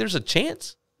 Do I think there's a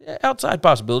chance? Outside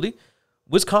possibility.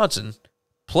 Wisconsin,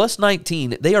 plus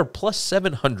 19. They are plus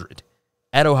 700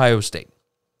 at Ohio State.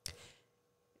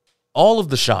 All of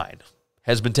the shine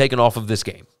has been taken off of this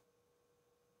game.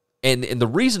 And the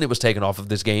reason it was taken off of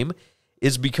this game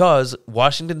is because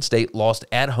Wisconsin lost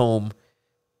at home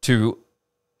to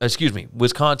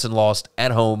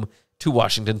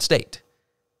Washington State.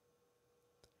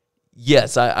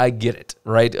 Yes, I get it,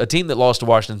 right? A team that lost to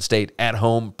Washington State at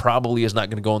home probably is not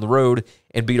going to go on the road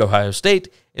and beat Ohio State,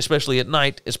 especially at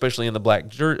night, especially in the black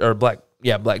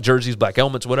jerseys, black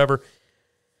helmets, whatever.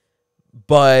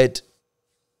 But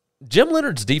Jim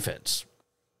Leonard's defense,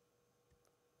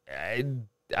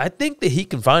 I think that he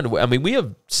can find a way. I mean, we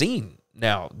have seen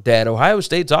now that Ohio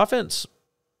State's offense,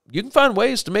 you can find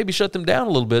ways to maybe shut them down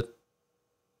a little bit.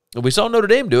 And we saw Notre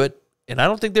Dame do it, and I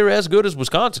don't think they're as good as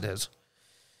Wisconsin is.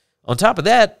 On top of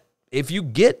that, if you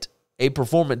get a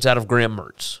performance out of Graham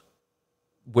Mertz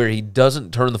where he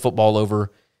doesn't turn the football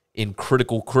over in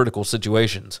critical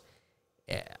situations,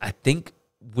 I think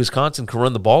Wisconsin can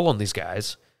run the ball on these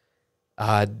guys.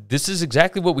 This is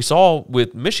exactly what we saw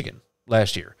with Michigan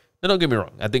last year. Now, don't get me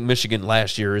wrong. I think Michigan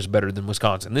last year is better than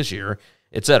Wisconsin this year,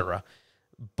 etc.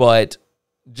 But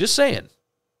just saying,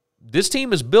 this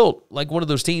team is built like one of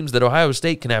those teams that Ohio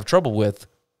State can have trouble with.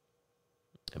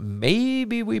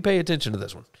 Maybe we pay attention to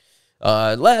this one.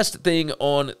 Last thing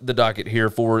on the docket here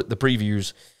for the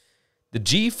previews, the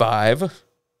G5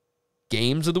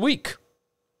 games of the week.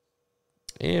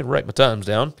 And write my times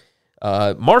down.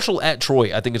 Marshall at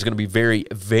Troy, I think is going to be very,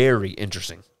 very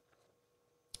interesting.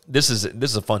 This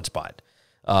is a fun spot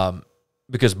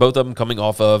because both of them coming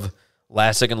off of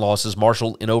last-second losses.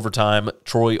 Marshall in overtime,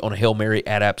 Troy on a Hail Mary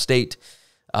at App State.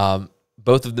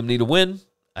 Both of them need a win.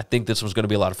 I think this one's going to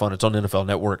be a lot of fun. It's on NFL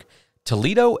Network.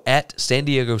 Toledo at San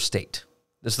Diego State.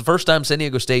 This is the first time San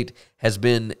Diego State has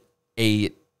been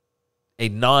a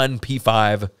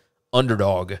non-P5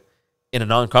 underdog in a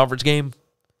non-conference game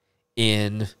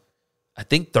in, I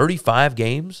think, 35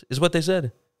 games is what they said.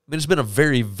 I mean, it's been a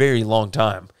very, very long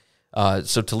time.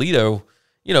 So Toledo,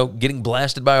 getting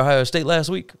blasted by Ohio State last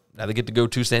week. Now they get to go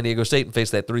to San Diego State and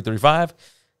face that 335.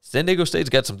 San Diego State's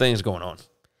got some things going on.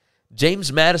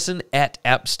 James Madison at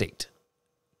App State.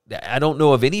 I don't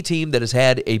know of any team that has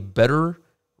had a better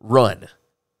run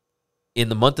in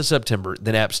the month of September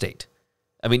than App State.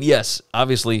 I mean, yes,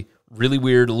 obviously, really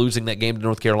weird losing that game to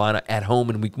North Carolina at home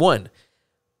in week 1.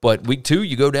 But week 2,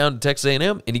 you go down to Texas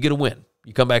A&M and you get a win.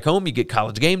 You come back home, you get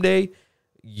College Game Day.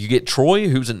 You get Troy,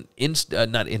 who's an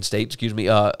in-conference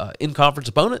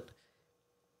opponent.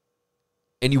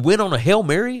 And you win on a Hail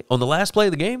Mary on the last play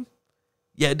of the game?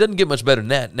 Yeah, it doesn't get much better than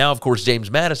that. Now, of course,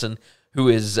 James Madison,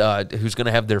 who's going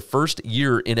to have their first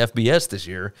year in FBS this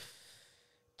year.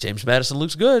 James Madison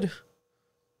looks good.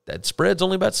 That spread's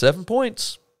only about 7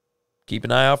 points. Keep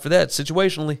an eye out for that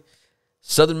situationally.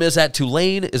 Southern Miss at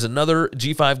Tulane is another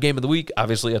G5 game of the week.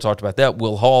 Obviously, I talked about that.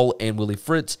 Will Hall and Willie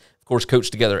Fritz, of course,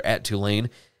 coached together at Tulane.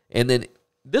 And then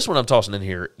this one I'm tossing in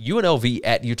here, UNLV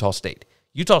at Utah State.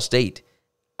 Utah State,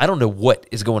 I don't know what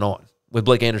is going on with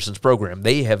Blake Anderson's program.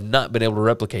 They have not been able to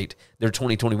replicate their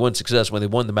 2021 success when they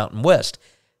won the Mountain West.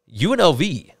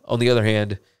 UNLV, on the other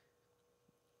hand,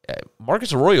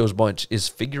 Marcus Arroyo's bunch is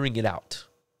figuring it out.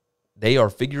 They are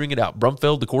figuring it out.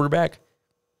 Brumfeld, the quarterback,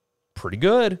 pretty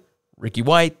good. Ricky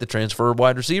White, the transfer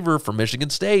wide receiver from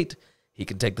Michigan State, he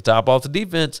can take the top off the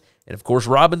defense. And, of course,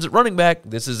 Robbins at running back.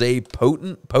 This is a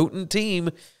potent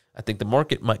team. I think the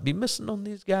market might be missing on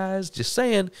these guys. Just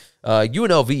saying.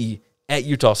 UNLV at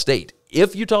Utah State.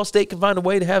 If Utah State can find a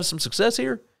way to have some success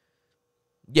here,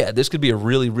 yeah, this could be a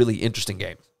really, really interesting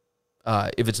game.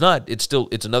 If it's not,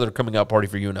 it's another coming out party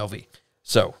for UNLV.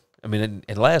 So, I mean,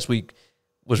 and last week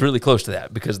was really close to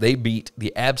that because they beat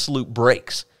the absolute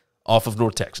brakes off of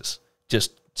North Texas.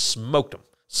 Just smoked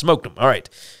them. All right.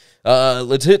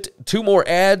 Let's hit two more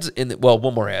ads.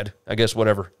 One more ad. I guess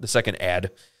whatever. The second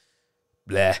ad.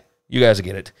 Blah. You guys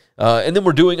get it. And then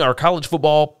we're doing our college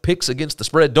football picks against the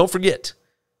spread. Don't forget,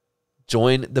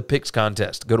 join the picks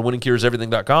contest. Go to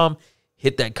winningcureseverything.com.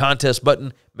 Hit that contest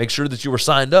button. Make sure that you are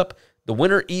signed up. The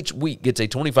winner each week gets a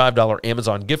 $25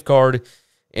 Amazon gift card.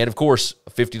 And, of course,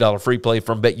 a $50 free play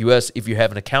from BetUS if you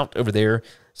have an account over there.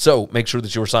 So make sure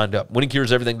that you're signed up.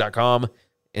 winningcureseverything.com,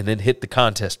 and then hit the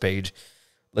contest page.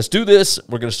 Let's do this.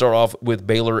 We're going to start off with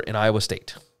Baylor and Iowa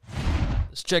State.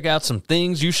 Let's check out some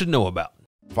things you should know about.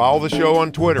 Follow the show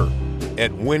on Twitter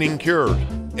at Winning Cures,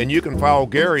 and you can follow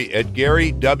Gary at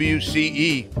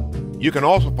GaryWCE. You can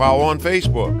also follow on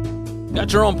Facebook.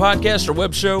 Got your own podcast or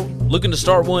web show? Looking to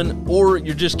start one? Or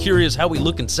you're just curious how we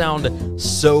look and sound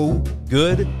so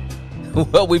good?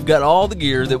 Well, we've got all the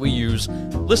gear that we use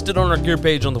listed on our gear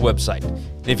page on the website.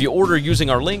 And if you order using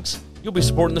our links, you'll be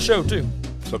supporting the show too.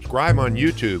 Subscribe on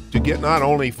YouTube to get not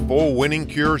only full Winning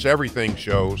Cures Everything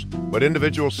shows, but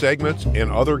individual segments and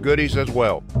other goodies as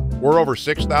well. We're over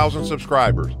 6,000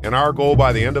 subscribers, and our goal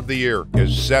by the end of the year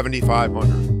is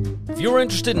 7,500. If you're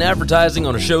interested in advertising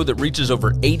on a show that reaches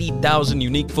over 80,000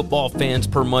 unique football fans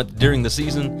per month during the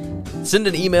season, send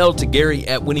an email to Gary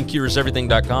at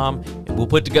winningcureseverything.com, and we'll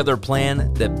put together a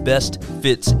plan that best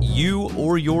fits you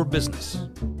or your business.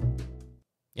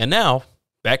 And now,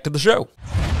 back to the show.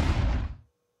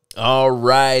 All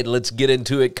right, let's get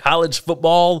into it. College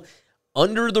football,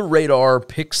 under the radar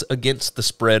picks against the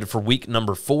spread for week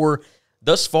number 4.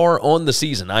 Thus far on the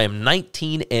season, I am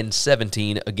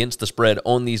 19-17 against the spread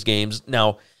on these games.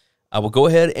 Now, I will go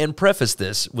ahead and preface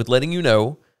this with letting you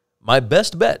know my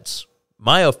best bets,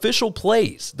 my official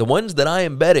plays, the ones that I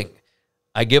am betting,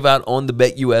 I give out on the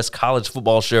BetUS College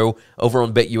Football Show over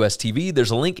on BetUS TV.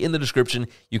 There's a link in the description.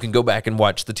 You can go back and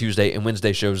watch the Tuesday and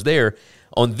Wednesday shows there.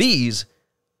 On these,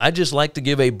 I just like to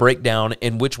give a breakdown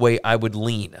in which way I would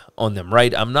lean on them,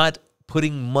 right? I'm not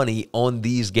putting money on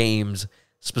these games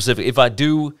specifically. If I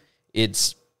do,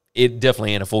 it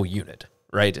definitely ain't a full unit,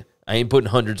 right? I ain't putting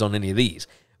hundreds on any of these.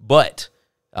 But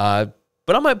I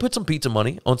might put some pizza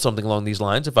money on something along these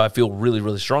lines if I feel really,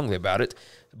 really strongly about it.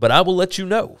 But I will let you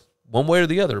know one way or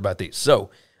the other about these. So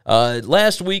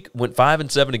last week went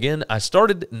 5-7 again. I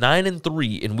started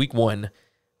 9-3 in week 1,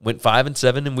 went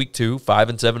 5-7 in week 2,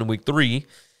 5-7 in week 3.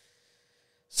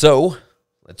 So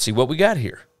let's see what we got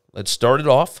here. Let's start it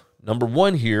off. Number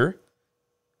 1 here.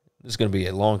 This is going to be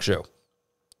a long show.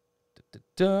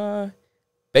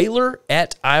 Baylor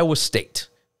at Iowa State.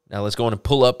 Now let's go on and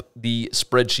pull up the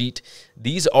spreadsheet.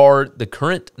 These are the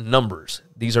current numbers.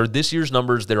 These are this year's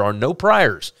numbers. There are no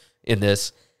priors in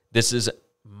this. This is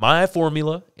my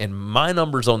formula and my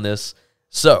numbers on this.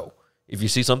 So if you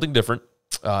see something different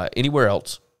anywhere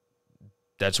else,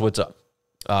 that's what's up.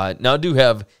 Now I do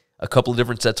have a couple of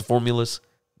different sets of formulas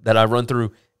that I run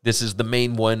through. This is the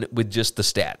main one with just the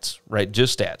stats, right?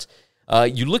 Just stats.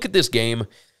 You look at this game,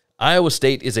 Iowa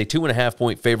State is a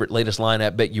 2.5-point favorite, latest line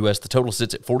at BetUS. The total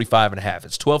sits at 45.5.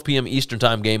 It's 12 p.m. Eastern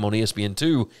time game on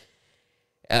ESPN2.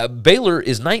 Baylor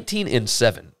is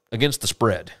 19-7 against the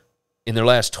spread in their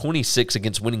last 26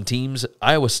 against winning teams.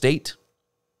 Iowa State,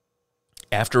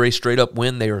 after a straight-up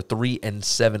win, they are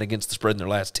 3-7 against the spread in their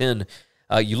last 10.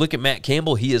 You look at Matt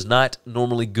Campbell, he is not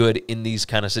normally good in these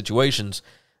kind of situations.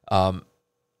 I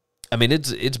mean,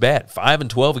 it's bad.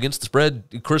 5-12 against the spread.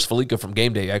 Chris Felica from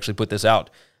Gameday actually put this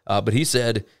out. But he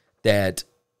said that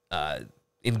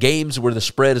in games where the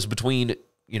spread is between,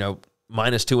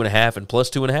 -2.5 and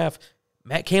 +2.5,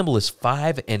 Matt Campbell is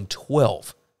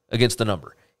 5-12 against the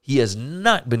number. He has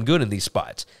not been good in these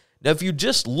spots. Now, if you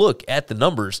just look at the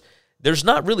numbers, there's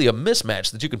not really a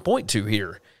mismatch that you can point to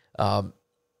here.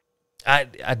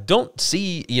 I don't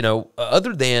see,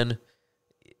 other than,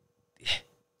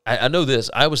 I know this,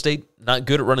 Iowa State not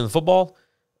good at running the football,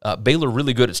 Baylor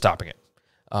really good at stopping it.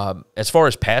 As far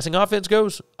as passing offense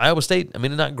goes, Iowa State,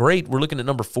 not great. We're looking at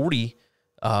number 40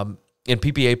 in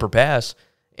PPA per pass,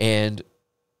 and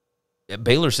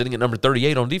Baylor sitting at number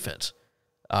 38 on defense.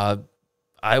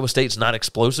 Iowa State's not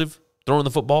explosive throwing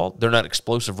the football. They're not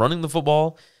explosive running the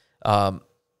football.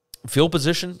 Field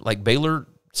position, like Baylor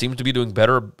seems to be doing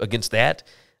better against that.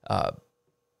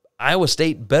 Iowa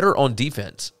State better on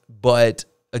defense. But,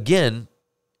 again,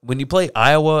 when you play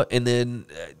Iowa and then,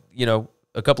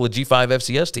 a couple of G5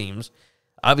 FCS teams,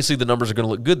 obviously the numbers are going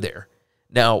to look good there.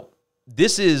 Now,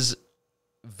 this is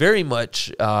very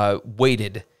much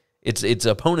weighted. It's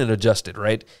opponent adjusted,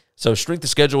 right? So strength of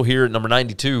schedule here at number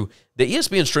 92. The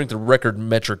ESPN strength of record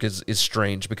metric is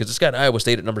strange because it's got Iowa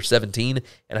State at number 17,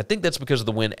 and I think that's because of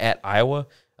the win at Iowa.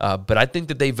 But I think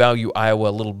that they value Iowa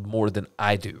a little more than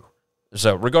I do.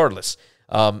 So regardless,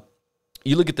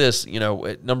 you look at this,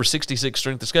 at number 66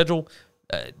 strength of schedule,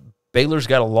 Baylor's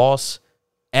got a loss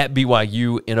at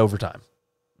BYU in overtime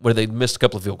where they missed a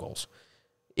couple of field goals.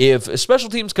 If special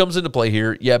teams comes into play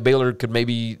here, yeah, Baylor could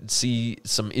maybe see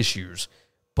some issues.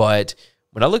 But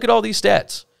when I look at all these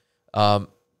stats, I'm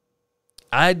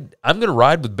going to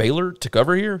ride with Baylor to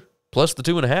cover here, plus the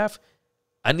 2.5.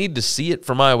 I need to see it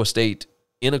from Iowa State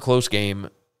in a close game,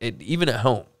 even at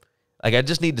home. Like, I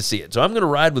just need to see it. So I'm going to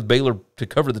ride with Baylor to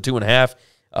cover the 2.5.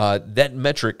 That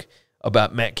metric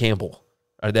about Matt Campbell,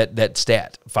 or that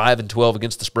stat, 5-12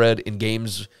 against the spread in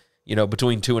games,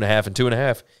 between 2.5 and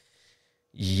 2.5.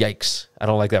 Yikes. I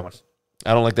don't like that one.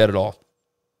 I don't like that at all.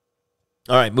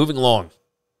 All right, moving along.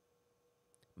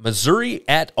 Missouri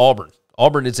at Auburn.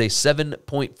 Auburn is a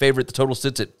 7-point favorite. The total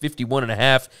sits at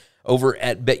 51.5 over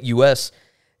at BetUS.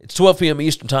 It's 12 p.m.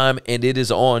 Eastern time, and it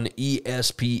is on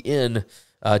ESPN.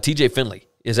 TJ Finley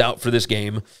is out for this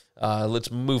game.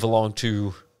 Let's move along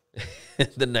to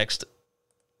the next.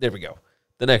 There we go.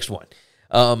 The next one.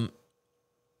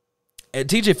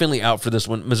 TJ Finley out for this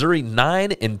one. Missouri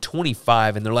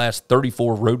 9-25 in their last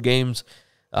 34 road games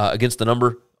against the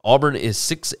number. Auburn is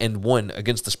 6-1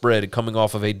 against the spread, coming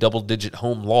off of a double-digit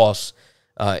home loss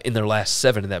in their last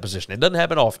 7 in that position. It doesn't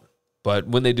happen often, but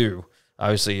when they do,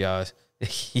 obviously, yeah,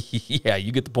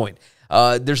 you get the point.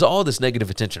 There's all this negative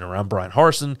attention around Bryan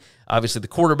Harsin. Obviously, the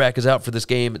quarterback is out for this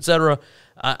game, etc.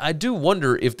 I do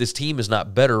wonder if this team is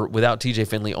not better without TJ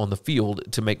Finley on the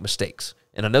field to make mistakes.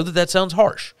 And I know that sounds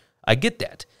harsh. I get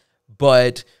that.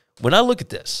 But when I look at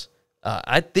this,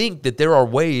 I think that there are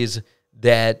ways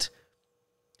that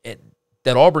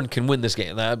Auburn can win this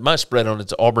game. Now, my spread on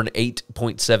it's Auburn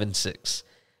 8.76.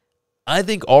 I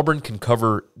think Auburn can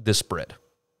cover this spread.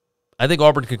 I think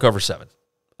Auburn can cover 7.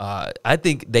 I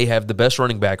think they have the best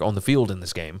running back on the field in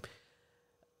this game.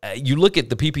 You look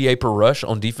at the PPA per rush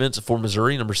on defense for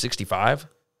Missouri, number 65.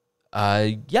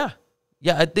 Yeah,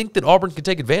 I think that Auburn can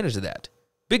take advantage of that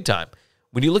big time.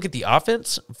 When you look at the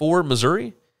offense for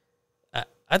Missouri,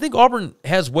 I think Auburn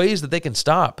has ways that they can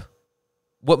stop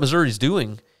what Missouri's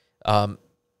doing. I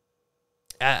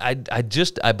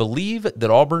believe that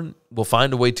Auburn will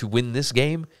find a way to win this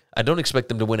game. I don't expect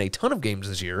them to win a ton of games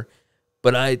this year,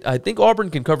 but I think Auburn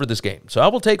can cover this game. So I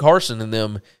will take Harsin and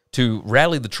them to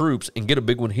rally the troops and get a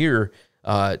big one here.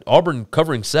 Auburn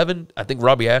covering 7. I think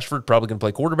Robbie Ashford probably going to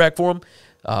play quarterback for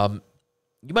them.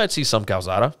 You might see some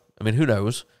Calzada. Who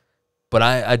knows? But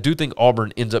I do think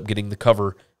Auburn ends up getting the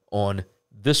cover on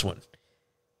this one.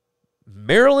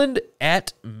 Maryland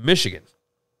at Michigan.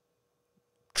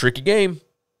 Tricky game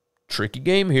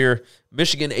here.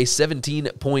 Michigan, a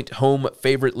 17-point home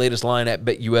favorite. Latest line at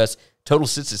BetUS. Total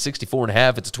sits at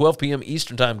 64.5. It's a 12 p.m.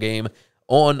 Eastern time game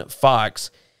on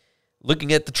Fox.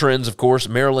 Looking at the trends, of course,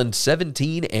 Maryland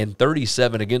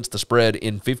 17-37 against the spread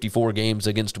in 54 games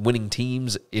against winning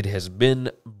teams. It has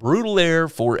been brutal there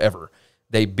forever.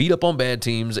 They beat up on bad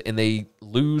teams, and they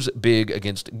lose big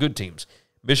against good teams.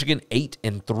 Michigan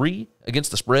 8-3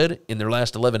 against the spread in their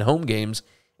last 11 home games.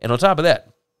 And on top of that,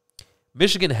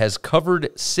 Michigan has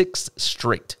covered 6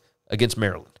 straight against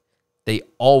Maryland. They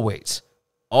always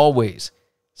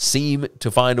seem to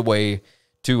find a way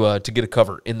to get a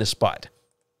cover in this spot.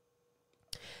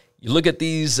 You look at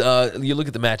these. You look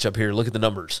at the matchup here. Look at the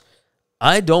numbers.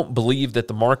 I don't believe that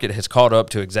the market has caught up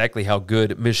to exactly how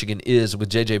good Michigan is with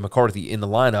J.J. McCarthy in the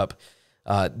lineup.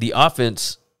 The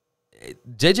offense,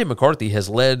 J.J. McCarthy has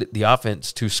led the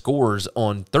offense to scores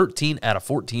on 13 out of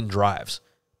 14 drives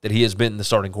that he has been the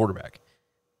starting quarterback.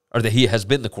 or that he has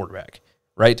been the quarterback,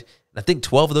 right? And I think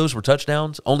 12 of those were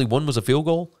touchdowns. Only one was a field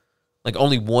goal. Like,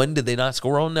 only one did they not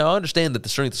score on. Now, I understand that the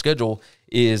strength of schedule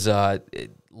is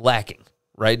lacking,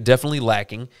 right? Definitely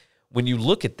lacking. When you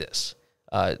look at this,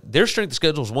 their strength of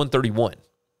schedule is 131.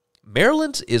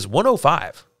 Maryland's is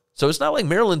 105. So it's not like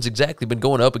Maryland's exactly been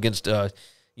going up against,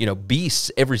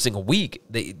 beasts every single week.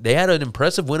 They had an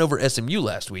impressive win over SMU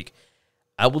last week.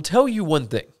 I will tell you one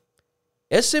thing.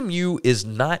 SMU is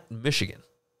not Michigan.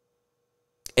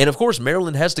 And, of course,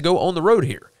 Maryland has to go on the road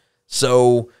here.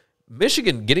 So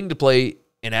Michigan getting to play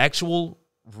an actual,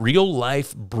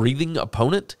 real-life, breathing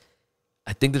opponent,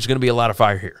 I think there's going to be a lot of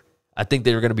fire here. I think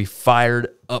they're going to be fired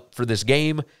up for this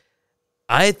game.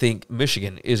 I think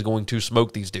Michigan is going to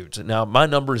smoke these dudes. Now, my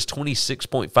number is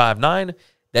 26.59.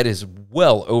 That is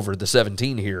well over the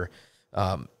 17 here.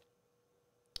 Now,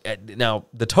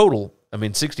 the total,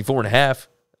 64.5.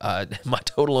 My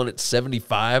total on it's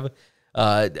 75.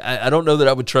 I don't know that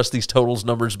I would trust these totals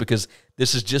numbers because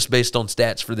this is just based on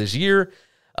stats for this year.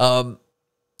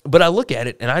 But I look at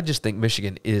it, and I just think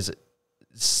Michigan is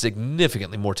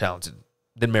significantly more talented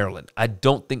than Maryland. I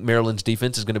don't think Maryland's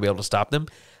defense is going to be able to stop them.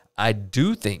 I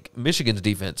do think Michigan's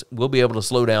defense will be able to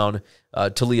slow down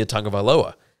Talia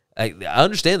Tagovailoa. I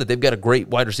understand that they've got a great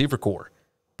wide receiver core,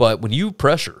 but when you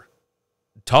pressure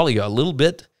Talia a little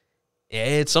bit,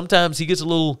 sometimes he gets a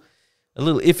little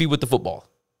iffy with the football.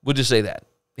 We'll just say that.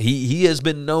 He has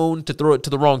been known to throw it to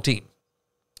the wrong team.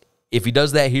 If he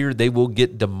does that here, they will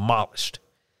get demolished.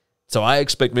 So I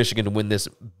expect Michigan to win this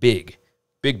big,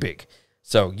 big, big.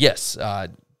 So, yes,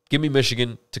 give me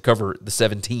Michigan to cover the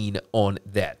 17 on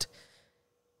that.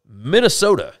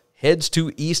 Minnesota heads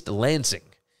to East Lansing,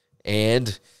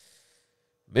 and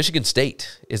Michigan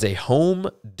State is a home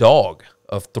dog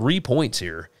of 3 points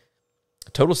here.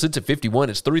 Total sits at 51.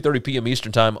 It's 3:30 p.m.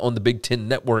 Eastern Time on the Big Ten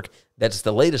Network. That's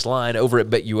the latest line over at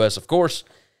BetUS, of course.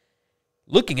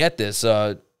 Looking at this,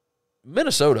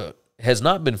 Minnesota has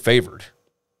not been favored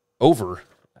over.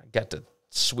 I got to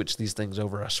switch these things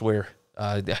over, I swear.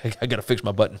 I got to fix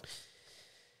my button.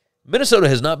 Minnesota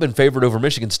has not been favored over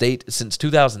Michigan State since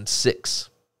 2006.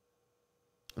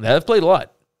 Now, they've played a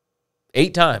lot.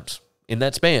 8 times in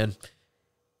that span.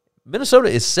 Minnesota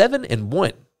is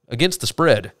 7-1 against the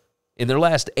spread in their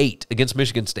last 8 against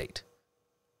Michigan State.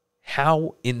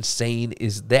 How insane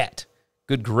is that?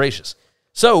 Good gracious.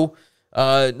 So,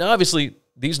 now obviously,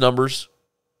 these numbers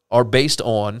are based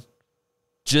on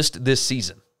just this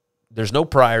season. There's no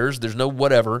priors. There's no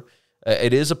whatever.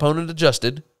 It is opponent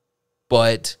adjusted,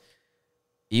 but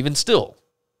even still,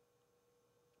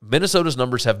 Minnesota's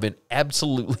numbers have been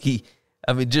absolutely,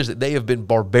 they have been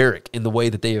barbaric in the way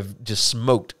that they have just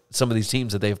smoked some of these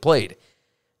teams that they have played.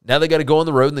 Now they got to go on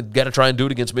the road, and they've got to try and do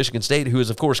it against Michigan State, who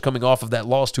is, of course, coming off of that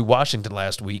loss to Washington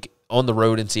last week on the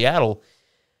road in Seattle.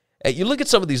 You look at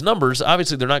some of these numbers,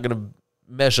 obviously they're not going to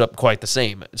mesh up quite the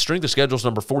same. Strength of schedule is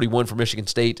number 41 for Michigan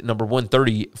State, number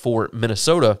 130 for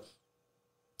Minnesota.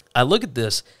 I look at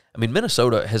this,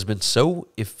 Minnesota has been so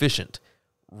efficient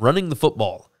running the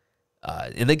football,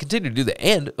 and they continue to do that,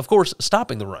 and, of course,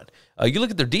 stopping the run. You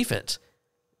look at their defense.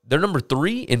 They're number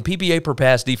 3 in PPA per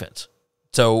pass defense.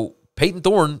 So, Peyton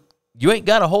Thorne, you ain't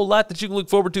got a whole lot that you can look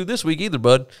forward to this week either,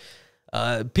 bud.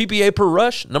 PPA per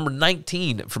rush, number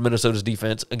 19 for Minnesota's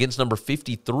defense against number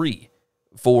 53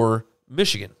 for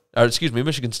Michigan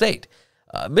State.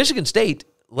 Michigan State,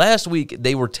 last week,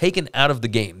 they were taken out of the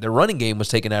game. Their running game was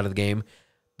taken out of the game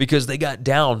because they got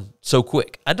down so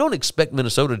quick. I don't expect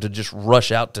Minnesota to just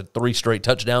rush out to 3 straight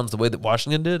touchdowns the way that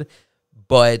Washington did,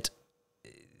 but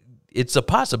it's a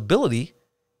possibility,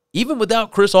 even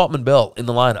without Chris Altman-Bell in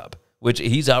the lineup, which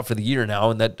he's out for the year now,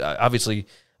 and that obviously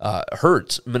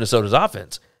hurts Minnesota's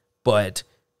offense. But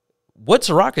what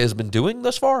Soraka has been doing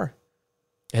thus far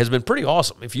has been pretty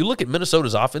awesome. If you look at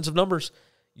Minnesota's offensive numbers,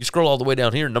 you scroll all the way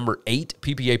down here, number 8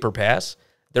 PPA per pass.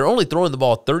 They're only throwing the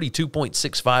ball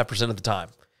 32.65% of the time.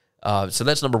 So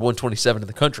that's number 127 in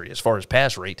the country as far as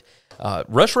pass rate.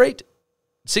 Rush rate,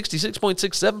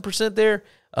 66.67% there.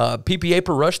 PPA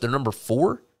per rush, they're number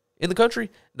 4 in the country.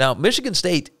 Now, Michigan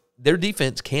State, their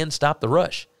defense can stop the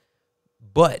rush,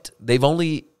 but they've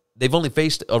only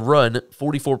faced a run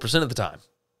 44% of the time.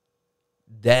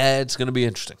 That's going to be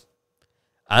interesting.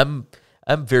 I'm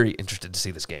very interested to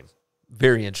see this game.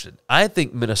 Very interested. I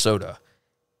think Minnesota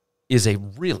is a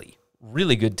really,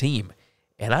 really good team,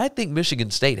 and I think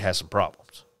Michigan State has some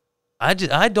problems. I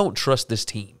don't trust this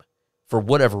team for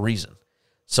whatever reason.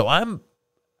 So I'm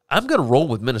going to roll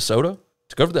with Minnesota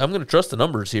to cover I'm going to trust the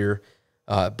numbers here,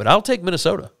 but I'll take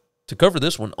Minnesota to cover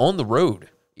this one on the road,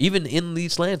 even in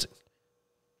East Lansing.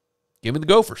 Give me the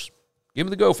Gophers. Give me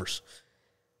the Gophers.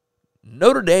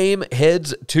 Notre Dame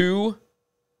heads to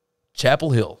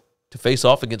Chapel Hill to face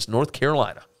off against North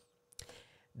Carolina.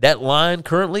 That line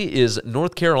currently is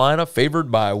North Carolina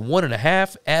favored by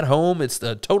 1.5 at home. It's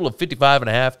the total of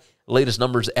 55.5. Latest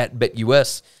numbers at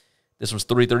BetUS. This was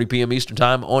 3:30 p.m. Eastern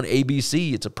Time on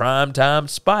ABC. It's a prime time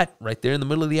spot right there in the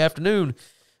middle of the afternoon.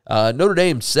 Notre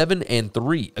Dame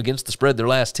 7-3 against the spread. Their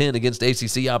last 10 against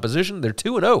ACC opposition. They're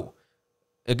 2-0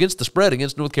 against the spread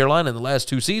against North Carolina in the last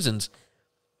 2 seasons.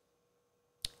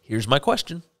 Here's my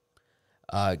question.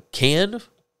 Can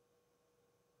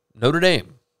Notre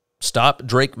Dame stop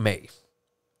Drake May?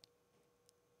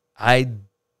 I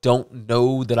don't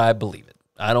know that I believe it.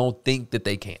 I don't think that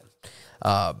they can.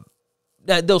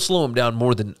 They'll slow him down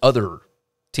more than other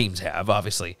teams have,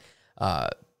 obviously.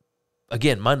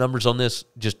 Again, my numbers on this,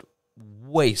 just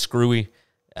way screwy.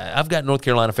 I've got North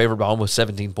Carolina favored by almost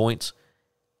 17 points.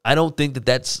 I don't think that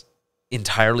that's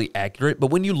entirely accurate,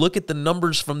 but when you look at the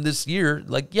numbers from this year,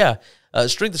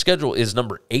 strength of schedule is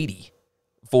number 80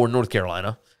 for North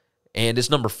Carolina, and it's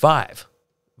number 5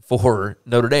 for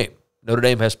Notre Dame. Notre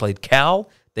Dame has played Cal,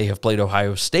 they have played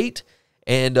Ohio State,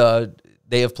 and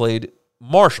they have played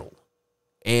Marshall.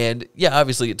 And,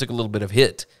 obviously it took a little bit of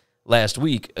hit last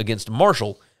week against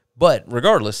Marshall, but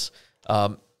regardless,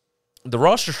 the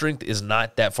roster strength is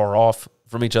not that far off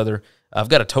from each other. I've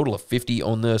got a total of 50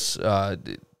 on this.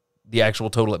 The actual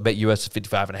total at BetUS is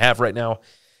 55.5 right now.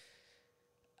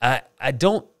 I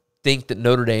don't think that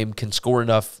Notre Dame can score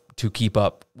enough to keep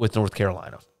up with North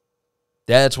Carolina.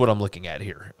 That's what I'm looking at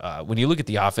here. When you look at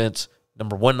the offense,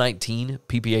 number 119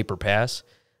 PPA per pass,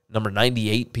 number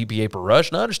 98 PPA per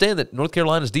rush. Now, I understand that North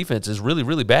Carolina's defense is really,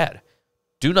 really bad.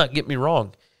 Do not get me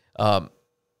wrong.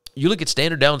 You look at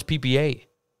standard downs PPA.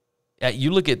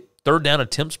 You look at third down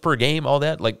attempts per game, all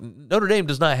that. Like, Notre Dame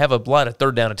does not have a lot of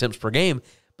third down attempts per game,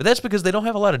 but that's because they don't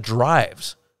have a lot of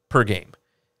drives per game.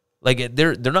 Like,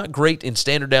 they're not great in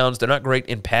standard downs. They're not great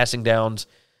in passing downs.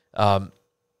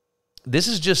 This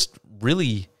is just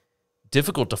really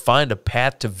difficult to find a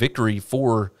path to victory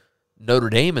for Notre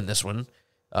Dame in this one.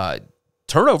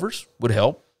 Turnovers would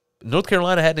help. North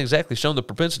Carolina hadn't exactly shown the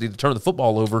propensity to turn the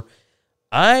football over.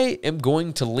 I am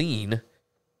going to lean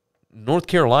North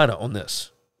Carolina on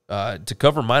this to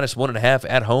cover -1.5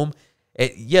 at home.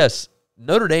 Yes,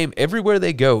 Notre Dame, everywhere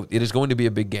they go, it is going to be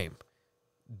a big game.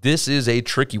 This is a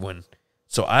tricky one.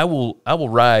 So I will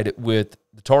ride with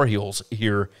the Tar Heels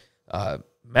here.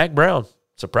 Mac Brown,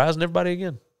 surprising everybody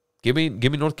again. Give me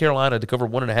North Carolina to cover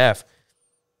 1.5.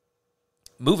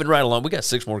 Moving right along, we got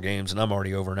 6 more games, and I'm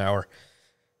already over an hour.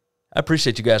 I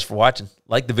appreciate you guys for watching.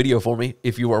 Like the video for me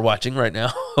if you are watching right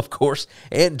now, of course.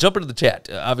 And jump into the chat.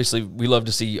 Obviously, we love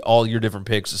to see all your different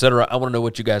picks, etc. I want to know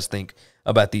what you guys think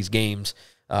about these games.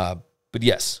 But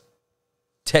yes,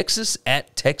 Texas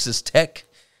at Texas Tech.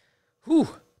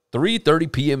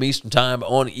 3:30 p.m. Eastern Time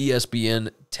on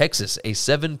ESPN. Texas, a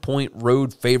 7-point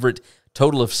road favorite,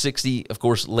 total of 60. Of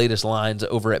course, latest lines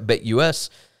over at BetUS.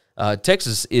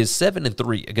 Texas is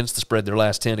 7-3 against the spread, their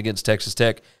last 10 against Texas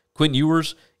Tech. Quinn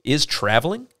Ewers is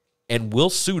traveling and will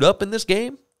suit up in this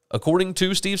game, according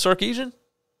to Steve Sarkisian.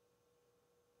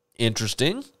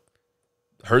 Interesting.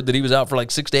 Heard that he was out for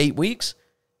like 6 to 8 weeks.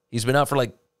 He's been out for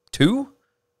like 2.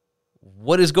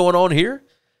 What is going on here?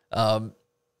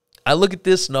 I look at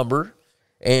this number,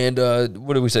 and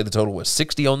what did we say the total was?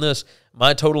 60 on this.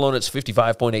 My total on it's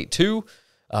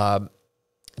 55.82.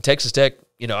 Texas Tech,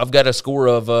 I've got a score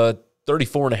of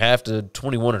 34.5 to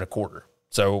 21.25.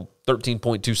 So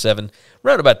 13.27,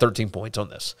 around about 13 points on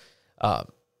this.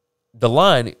 The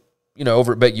line,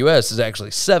 over at BetUS is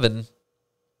actually 7.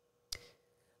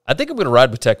 I think I'm going to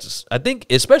ride with Texas. I think,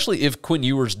 especially if Quinn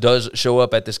Ewers does show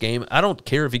up at this game, I don't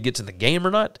care if he gets in the game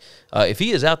or not. If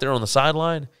he is out there on the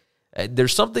sideline,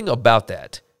 there's something about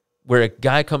that where a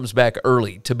guy comes back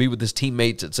early to be with his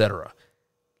teammates, etc.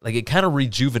 Like, it kind of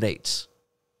rejuvenates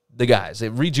the guys.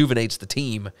 It rejuvenates the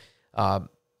team.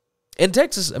 And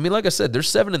Texas, like I said, they're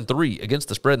 7-3 against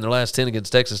the spread in their last 10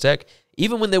 against Texas Tech.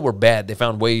 Even when they were bad, they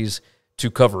found ways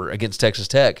to cover against Texas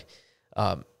Tech.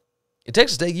 At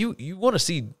Texas Tech, you want to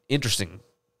see interesting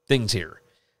things here.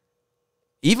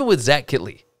 Even with Zach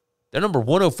Kittley, they're number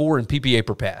 104 in PPA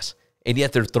per pass, and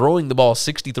yet they're throwing the ball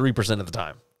 63% of the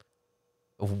time.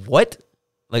 What?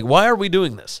 Like, why are we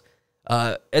doing this?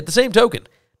 At the same token,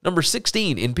 number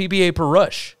 16 in PPA per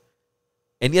rush,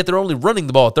 and yet they're only running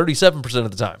the ball 37%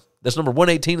 of the time. That's number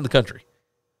 118 in the country.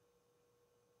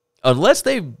 Unless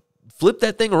they flip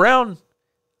that thing around,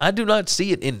 I do not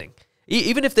see it ending.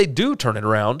 Even if they do turn it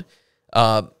around,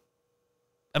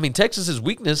 Texas's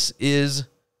weakness is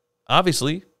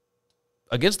obviously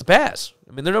against the pass.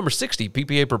 They're number 60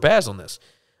 PPA per pass on this.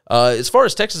 As far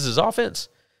as Texas's offense,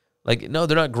 Like, no,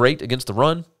 they're not great against the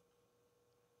run.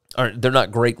 Or they're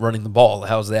not great running the ball.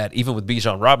 How's that? Even with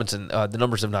Bijan Robinson, the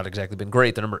numbers have not exactly been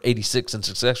great. They're number 86 in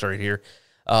success rate here.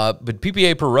 But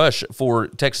PPA per rush for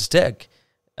Texas Tech,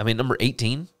 I mean, number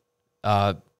 18,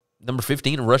 number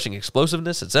 15 in rushing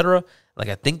explosiveness, etc. Like,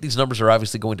 I think these numbers are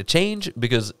obviously going to change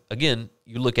because, again,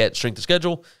 you look at strength of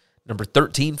schedule, number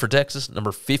 13 for Texas,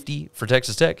 number 50 for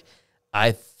Texas Tech.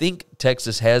 I think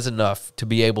Texas has enough to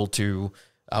be able to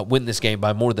win this game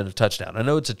by more than a touchdown. I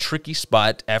know it's a tricky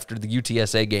spot after the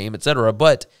UTSA game, etc.,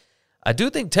 but I do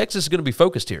think Texas is going to be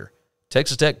focused here.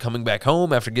 Texas Tech coming back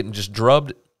home after getting just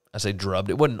drubbed. I say drubbed.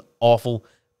 It wasn't awful,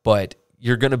 but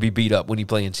you're going to be beat up when you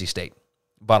play NC State,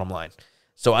 bottom line.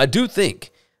 So I do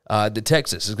think that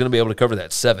Texas is going to be able to cover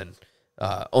that 7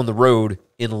 on the road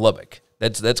in Lubbock.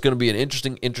 That's going to be an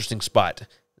interesting spot.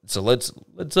 So let's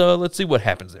see what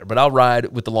happens there. But I'll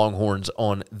ride with the Longhorns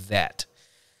on that.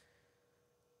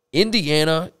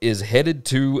 Indiana is headed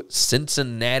to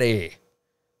Cincinnati.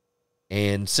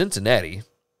 And Cincinnati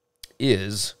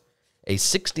is a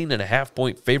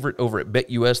 16.5-point favorite over at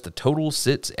BetUS. The total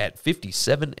sits at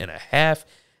 57.5.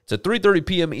 It's a 3:30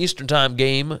 p.m. Eastern time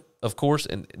game, of course,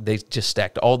 and they just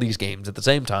stacked all these games at the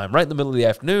same time, right in the middle of the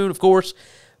afternoon, of course.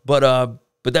 But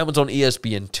that one's on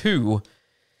ESPN2.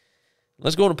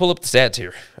 Let's go and pull up the stats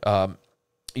here.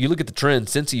 You look at the trend.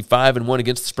 Cincy 5-1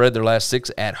 against the spread their last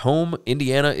 6 at home.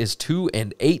 Indiana is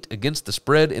 2-8 against the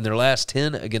spread in their last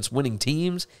 10 against winning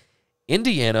teams.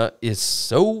 Indiana is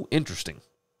so interesting.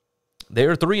 They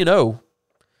are 3-0.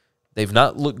 They've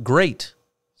not looked great,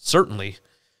 certainly.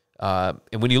 And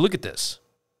when you look at this,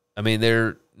 I mean,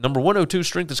 they're number 102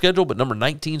 strength of schedule, but number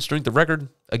 19 strength of record.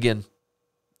 Again,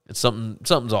 it's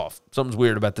something's off. Something's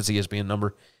weird about this ESPN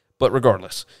number. But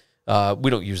regardless, we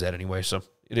don't use that anyway, so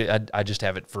I just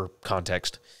have it for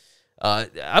context.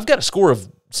 I've got a score of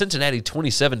Cincinnati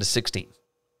 27-16.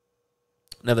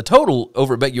 Now, the total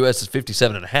over at BetUS is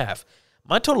 57.5.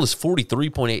 My total is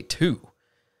 43.82.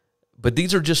 But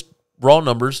these are just raw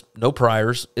numbers, no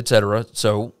priors, etc.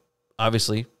 So,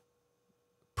 obviously,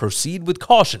 proceed with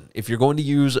caution if you're going to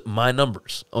use my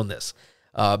numbers on this.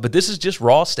 But this is just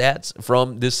raw stats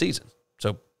from this season.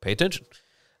 So, pay attention.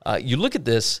 You look at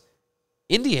this,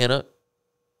 Indiana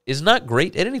is not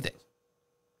great at anything.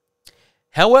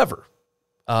 However,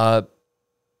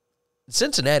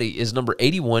 Cincinnati is number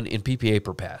 81 in PPA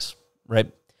per pass,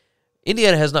 right?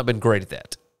 Indiana has not been great at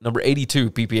that. Number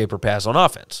 82 PPA per pass on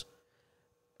offense.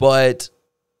 But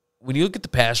when you look at the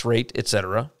pass rate,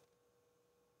 etc.,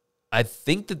 I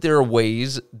think that there are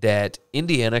ways that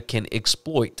Indiana can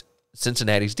exploit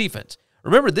Cincinnati's defense.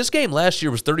 Remember, this game last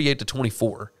year was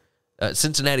 38-24.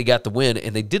 Cincinnati got the win,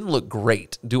 and they didn't look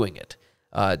great doing it.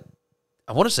 I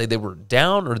want to say they were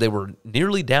down or they were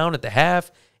nearly down at the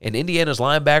half, and Indiana's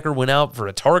linebacker went out for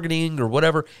a targeting or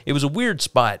whatever. It was a weird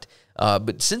spot.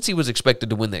 But since he was expected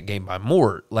to win that game by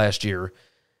more last year,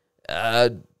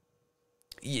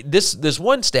 this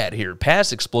one stat here,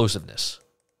 pass explosiveness.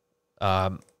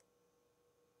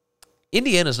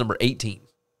 Indiana's number 18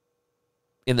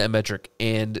 in that metric,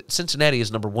 and Cincinnati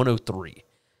is number 103.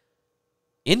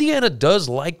 Indiana does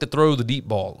like to throw the deep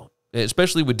ball,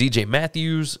 especially with DJ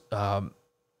Matthews.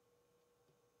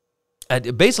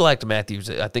 Basilak to Matthews,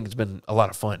 I think it's been a lot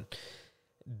of fun.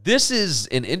 This is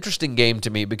an interesting game to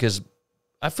me because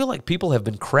I feel like people have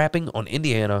been crapping on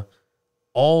Indiana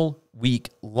all week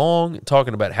long,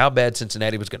 talking about how bad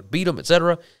Cincinnati was going to beat them,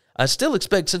 etc. I still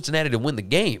expect Cincinnati to win the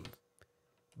game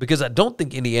because I don't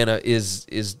think Indiana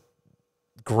is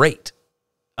great,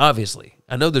 obviously.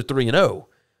 I know they're 3-0,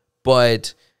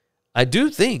 but I do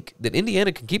think that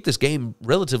Indiana can keep this game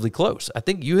relatively close. I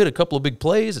think you hit a couple of big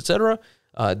plays, etc.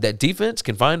 That defense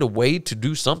can find a way to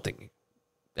do something,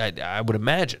 I would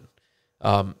imagine.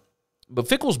 But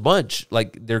Fickle's bunch,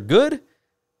 like, they're good.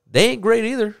 They ain't great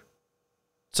either.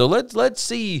 So let's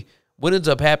see what ends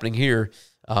up happening here.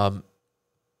 I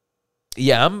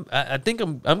think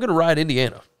I'm going to ride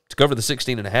Indiana to cover the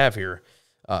 16.5 here.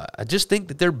 I just think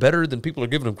that they're better than people are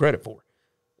giving them credit for.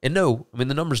 And no, I mean,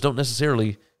 the numbers don't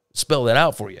necessarily spell that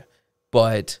out for you.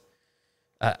 But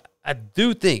I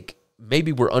do think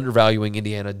maybe we're undervaluing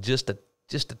Indiana just a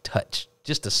touch,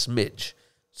 just a smidge.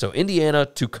 So Indiana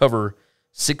to cover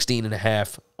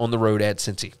 16.5 on the road at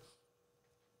Cincy.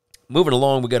 Moving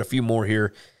along, we got a few more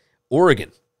here.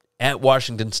 Oregon at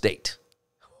Washington State.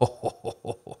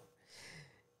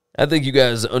 I think you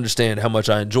guys understand how much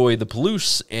I enjoy the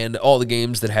Palouse and all the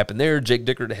games that happen there. Jake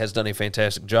Dickert has done a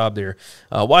fantastic job there.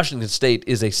 Washington State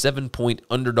is a 7-point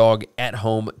underdog at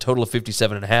home, total of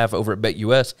 57.5 over at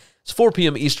BetUS. It's 4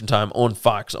 p.m. Eastern time on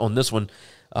Fox on this one.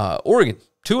 Oregon,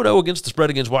 2-0 against the spread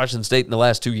against Washington State in the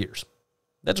last 2 years.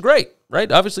 That's great,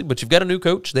 right? Obviously, but you've got a new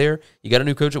coach there. You got a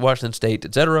new coach at Washington State,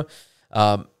 etc.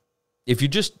 If you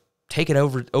just take it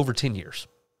over 10 years,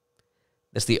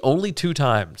 that's the only 2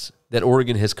 times that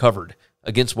Oregon has covered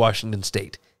against Washington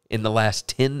State in the last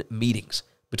 10 meetings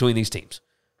between these teams.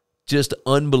 Just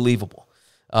unbelievable.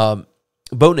 Bo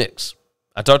Nix.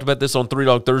 I talked about this on 3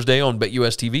 Dog Thursday on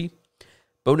BetUS TV.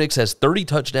 Bo Nix has 30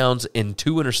 touchdowns and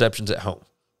 2 interceptions at home.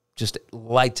 Just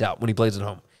lights out when he plays at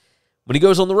home. When he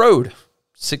goes on the road,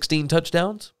 16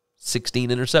 touchdowns, 16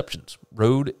 interceptions,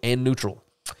 road and neutral.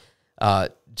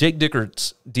 Jake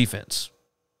Dickert's defense,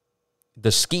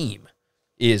 the scheme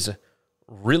is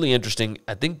really interesting.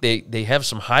 I think they have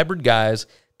some hybrid guys.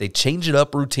 They change it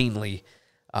up routinely.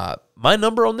 My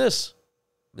number on this,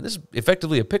 this is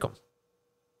effectively a pick 'em.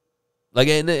 Like,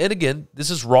 and again, this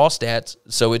is raw stats,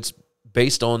 so it's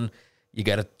based on, you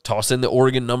got to toss in the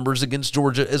Oregon numbers against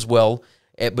Georgia as well,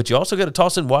 but you also got to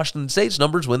toss in Washington State's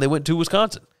numbers when they went to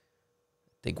Wisconsin.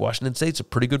 I think Washington State's a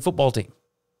pretty good football team.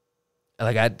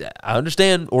 Like, I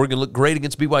understand Oregon looked great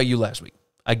against BYU last week.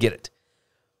 I get it.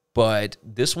 But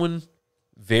this one,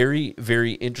 very,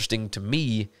 very interesting to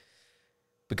me,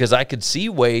 because I could see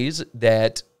ways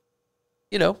that,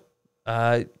 you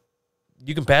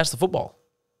can pass the football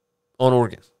on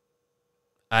Oregon.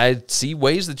 I see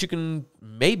ways that you can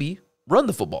maybe run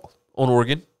the football on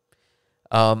Oregon.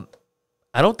 I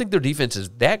don't think their defense is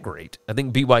that great. I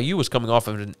think BYU was coming off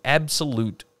of an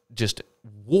absolute just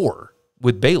war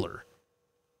with Baylor.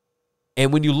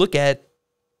 And when you look at,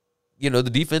 the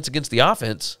defense against the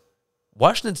offense,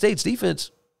 Washington State's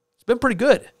defense has been pretty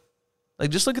good. Like,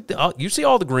 just look at you see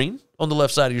all the green on the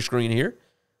left side of your screen here.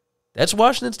 That's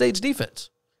Washington State's defense.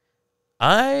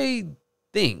 I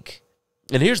think,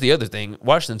 and here's the other thing,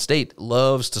 Washington State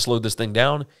loves to slow this thing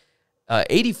down.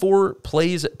 84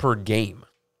 plays per game.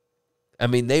 I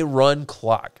mean, they run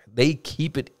clock. They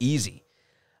keep it easy.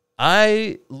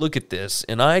 I look at this,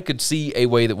 and I could see a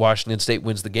way that Washington State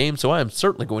wins the game, so I am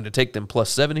certainly going to take them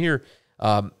 +7 here.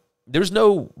 There's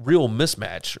no real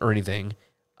mismatch or anything.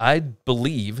 I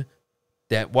believe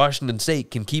that Washington State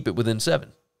can keep it within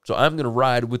 7. So I'm going to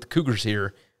ride with the Cougars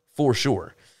here for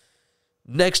sure.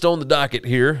 Next on the docket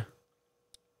here,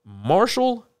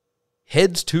 Marshall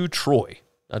heads to Troy.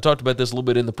 I talked about this a little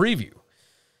bit in the preview.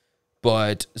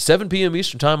 But 7 p.m.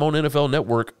 Eastern Time on NFL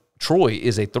Network, Troy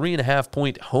is a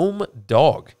 3.5-point home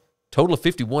dog. Total of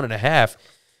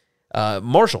 51.5.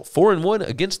 Marshall, 4-1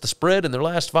 against the spread in their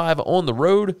last 5 on the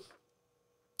road.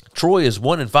 Troy is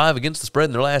 1-5 against the spread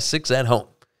in their last 6 at home.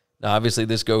 Now, obviously,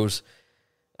 this goes,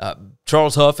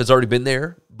 Charles Huff has already been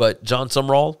there, but John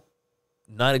Sumrall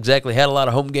not exactly had a lot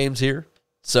of home games here.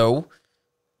 So,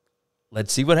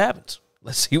 let's see what happens.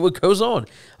 Let's see what goes on.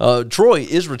 Troy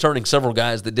is returning several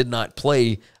guys that did not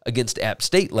play against App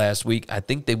State last week. I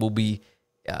think they will be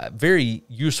very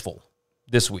useful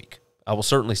this week. I will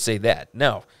certainly say that.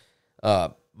 Now,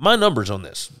 my numbers on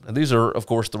this, and these are, of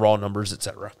course, the raw numbers,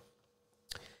 etc.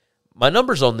 My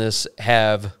numbers on this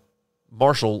have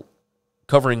Marshall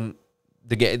covering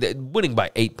the game, winning by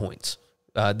 8 points.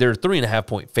 They're a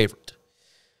 3.5-point favorite.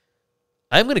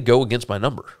 I'm going to go against my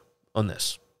number on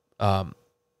this.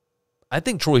 I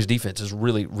think Troy's defense is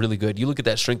really, really good. You look at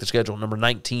that strength of schedule, number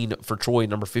 19 for Troy,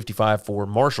 number 55 for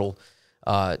Marshall.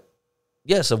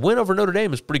 Yes, a win over Notre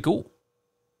Dame is pretty cool.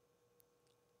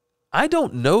 I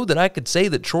don't know that I could say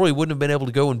that Troy wouldn't have been able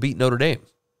to go and beat Notre Dame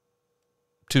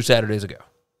 2 Saturdays ago.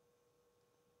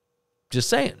 Just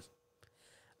saying.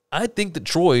 I think that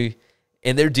Troy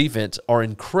and their defense are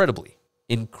incredibly,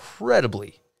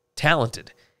 incredibly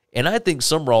talented. And I think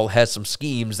Sumrall has some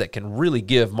schemes that can really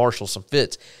give Marshall some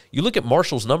fits. You look at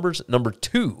Marshall's numbers, number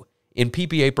 2 in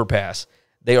PPA per pass.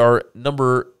 They are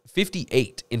number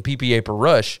 58 in PPA per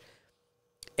rush.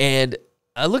 And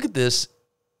I look at this,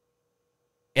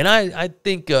 and I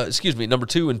think, number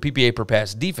 2 in PPA per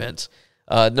pass defense,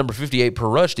 number 58 per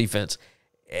rush defense.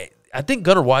 I think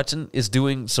Gunnar Watson is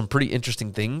doing some pretty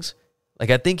interesting things. Like,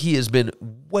 I think he has been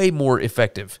way more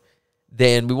effective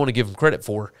than we want to give him credit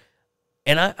for.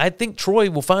 And I think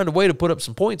Troy will find a way to put up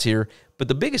some points here. But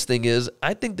the biggest thing is,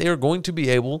 I think they are going to be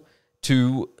able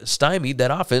to stymie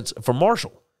that offense from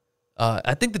Marshall.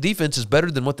 I think the defense is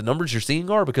better than what the numbers you're seeing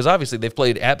are, because obviously they've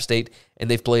played App State and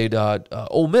they've played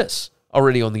Ole Miss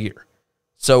already on the year.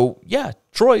 So, yeah,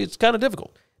 Troy, it's kind of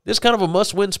difficult. This is kind of a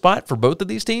must-win spot for both of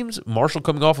these teams. Marshall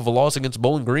coming off of a loss against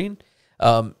Bowling Green.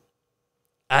 I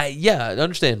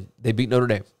understand they beat Notre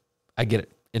Dame. I get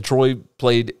it. And Troy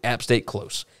played App State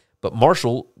close. But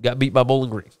Marshall got beat by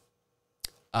Bowling Green.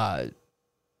 I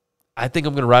think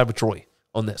I'm going to ride with Troy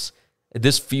on this.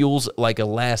 This feels like a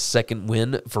last-second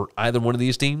win for either one of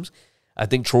these teams. I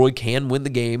think Troy can win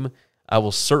the game. I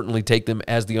will certainly take them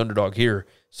as the underdog here.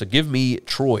 So give me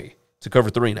Troy to cover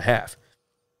 3.5.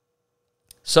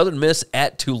 Southern Miss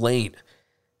at Tulane.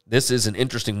 This is an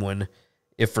interesting one,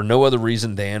 if for no other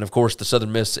reason than, of course, the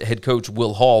Southern Miss head coach,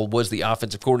 Will Hall, was the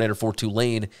offensive coordinator for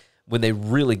Tulane when they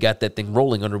really got that thing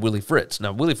rolling under Willie Fritz.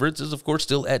 Now, Willie Fritz is, of course,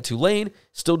 still at Tulane,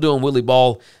 still doing Willie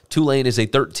ball. Tulane is a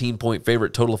 13-point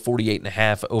favorite, total of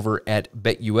 48.5 over at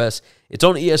BetUS. It's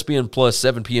on ESPN Plus,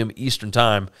 7 p.m. Eastern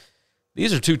Time.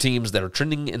 These are two teams that are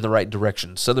trending in the right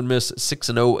direction. Southern Miss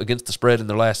 6-0 against the spread in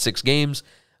their last 6 games.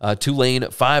 Tulane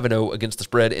 5-0 against the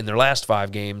spread in their last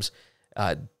 5 games.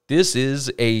 This is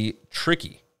a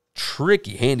tricky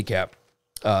handicap.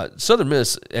 Southern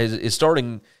Miss is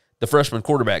starting the freshman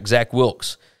quarterback, Zach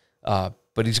Wilkes,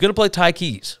 but he's going to play Ty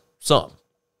Keys some.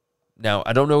 Now,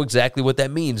 I don't know exactly what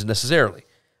that means necessarily,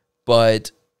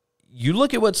 but you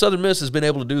look at what Southern Miss has been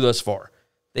able to do thus far.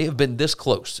 They have been this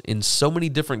close in so many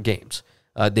different games.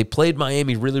 They played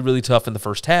Miami really, really tough in the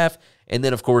first half, and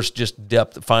then, of course, just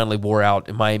depth finally wore out,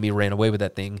 and Miami ran away with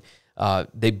that thing.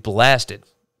 They blasted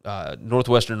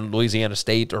Northwestern Louisiana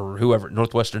State, or whoever,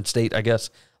 Northwestern State, I guess,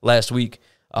 last week.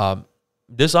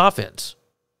 This offense,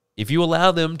 if you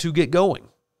allow them to get going,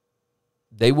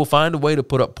 they will find a way to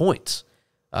put up points,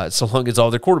 so long as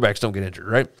all their quarterbacks don't get injured,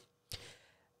 right?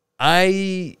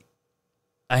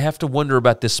 I have to wonder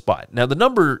about this spot. Now, the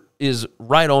number is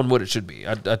right on what it should be.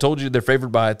 I told you they're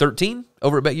favored by 13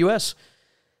 over at BetUS.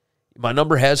 My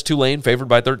number has Tulane favored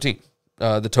by 13.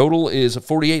 The total is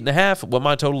 48.5. Well,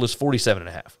 my total is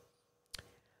 47.5.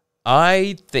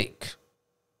 I think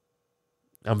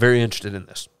I'm very interested in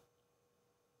this.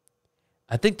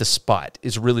 I think the spot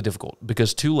is really difficult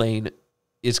because Tulane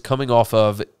is coming off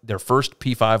of their first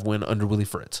P5 win under Willie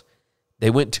Fritz. They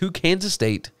went to Kansas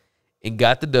State and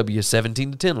got the W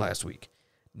 17-10 last week.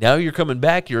 Now you're coming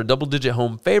back. You're a double-digit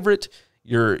home favorite.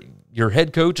 Your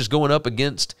head coach is going up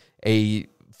against a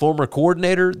former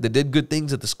coordinator that did good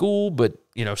things at the school, but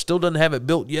still doesn't have it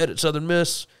built yet at Southern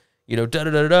Miss. It's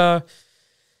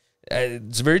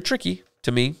very tricky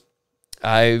to me.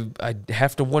 I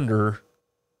have to wonder.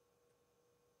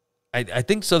 I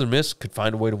think Southern Miss could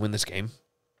find a way to win this game.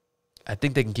 I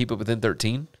think they can keep it within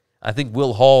 13. I think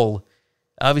Will Hall,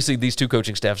 obviously these two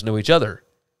coaching staffs know each other,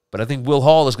 but I think Will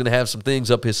Hall is going to have some things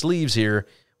up his sleeves here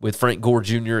with Frank Gore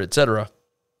Jr., etc.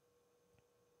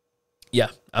 Yeah,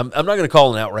 I'm not going to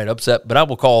call an outright upset, but I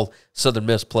will call Southern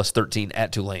Miss plus 13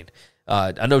 at Tulane.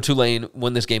 I know Tulane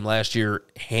won this game last year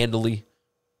handily,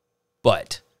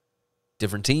 but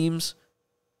different teams.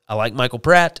 I like Michael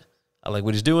Pratt. I like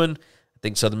what he's doing. I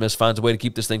think Southern Miss finds a way to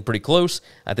keep this thing pretty close.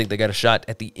 I think they got a shot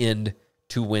at the end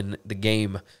to win the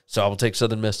game. So I will take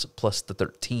Southern Miss plus the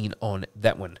 13 on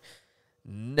that one.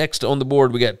 Next on the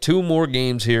board, we got 2 more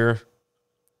games here.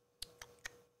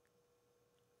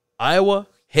 Iowa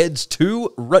heads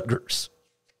to Rutgers.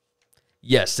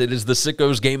 Yes, it is the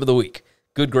Sickos game of the week.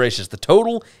 Good gracious. The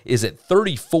total is at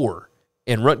 34,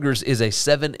 and Rutgers is a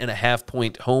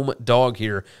 7.5-point home dog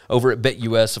here over at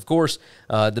BetUS. Of course,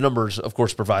 the numbers, of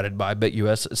course, provided by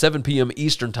BetUS. 7 p.m.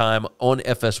 Eastern Time on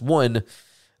FS1.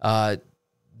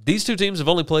 These two teams have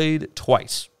only played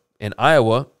twice, and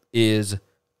Iowa is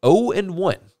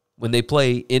 0-1 when they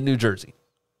play in New Jersey.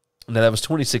 Now, that was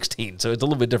 2016, so it's a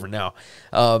little bit different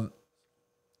now.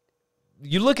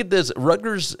 You look at this,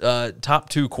 Rutgers' top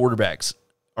 2 quarterbacks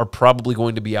are probably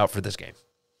going to be out for this game,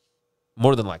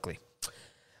 more than likely.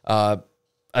 I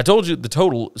told you the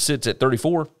total sits at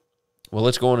 34. Well,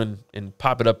 let's go on and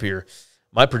pop it up here.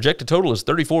 My projected total is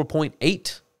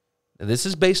 34.8. Now, this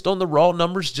is based on the raw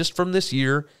numbers just from this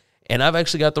year, and I've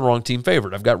actually got the wrong team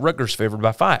favored. I've got Rutgers favored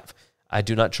by 5. I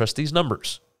do not trust these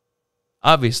numbers,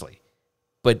 obviously.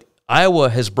 But Iowa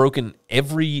has broken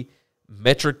every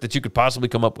metric that you could possibly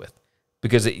come up with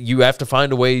because you have to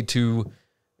find a way to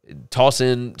toss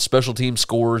in special team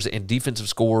scores and defensive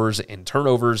scores and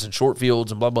turnovers and short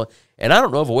fields and blah, blah. And I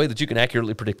don't know of a way that you can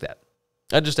accurately predict that.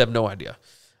 I just have no idea.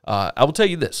 I will tell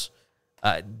you this.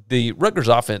 The Rutgers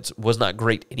offense was not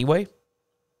great anyway.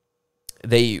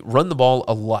 They run the ball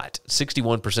a lot,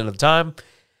 61% of the time.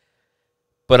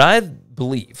 But I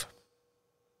believe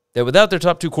that without their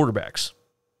top 2 quarterbacks,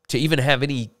 to even have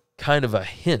any kind of a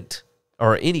hint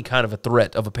or any kind of a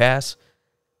threat of a pass,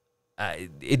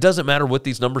 it doesn't matter what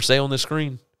these numbers say on the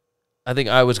screen. I think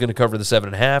Iowa's going to cover the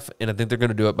 7.5, and I think they're going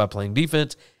to do it by playing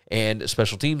defense and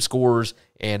special team scores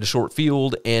and a short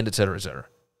field and et cetera, et cetera.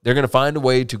 They're going to find a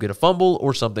way to get a fumble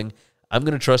or something. I'm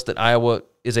going to trust that Iowa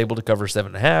is able to cover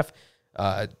 7.5.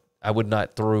 I would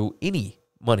not throw any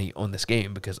money on this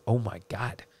game because, oh my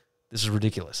God, this is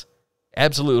ridiculous.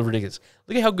 Absolutely ridiculous.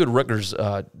 Look at how good Rutgers'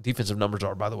 defensive numbers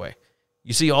are, by the way.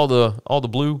 You see all the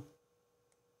blue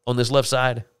on this left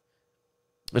side,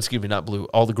 excuse me, not blue,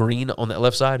 all the green on that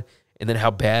left side, and then how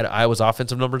bad Iowa's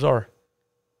offensive numbers are,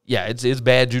 yeah, it's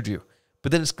bad juju.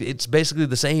 But then it's basically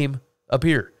the same up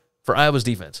here for Iowa's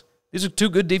defense. These are two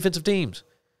good defensive teams.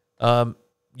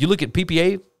 You look at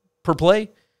PPA per play,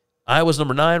 Iowa's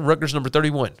number 9, Rutgers number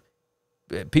 31.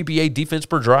 PPA defense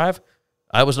per drive,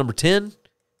 Iowa's number 10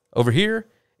 over here,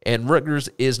 and Rutgers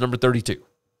is number 32.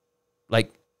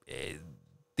 Like,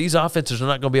 these offenses are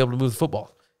not going to be able to move the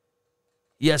football.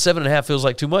 Yeah, 7.5 feels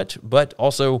like too much, but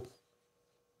also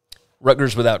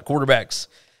Rutgers without quarterbacks,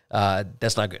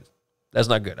 that's not good. That's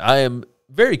not good. I am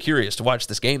very curious to watch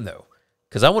this game, though,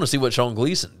 because I want to see what Sean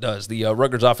Gleason does, the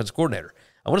Rutgers offense coordinator.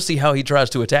 I want to see how he tries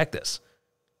to attack this.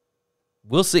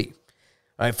 We'll see.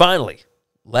 All right, finally,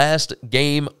 last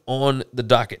game on the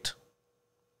docket.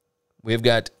 We've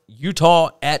got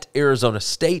Utah at Arizona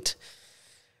State.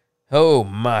 Oh,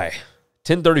 my.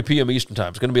 10:30 p.m. Eastern Time.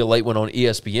 It's going to be a late one on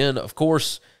ESPN. Of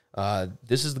course,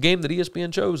 this is the game that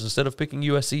ESPN chose instead of picking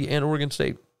USC and Oregon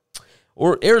State.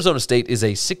 Or Arizona State is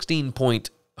a 16-point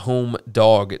home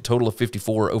dog, total of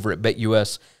 54 over at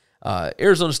BetUS.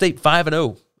 Arizona State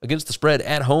 5-0 against the spread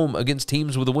at home against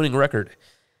teams with a winning record.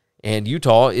 And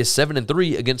Utah is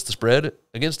 7-3 against the spread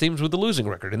against teams with a losing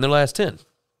record in their last 10.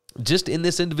 Just in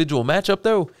this individual matchup,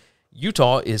 though,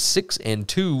 Utah is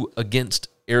 6-2 against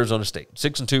Arizona State.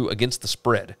 6-2 against the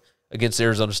spread against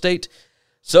Arizona State.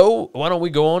 So why don't we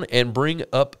go on and bring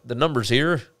up the numbers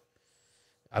here?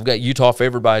 I've got Utah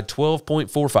favored by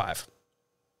 12.45.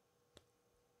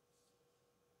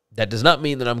 That does not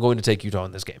mean that I'm going to take Utah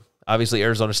in this game. Obviously,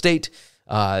 Arizona State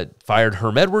fired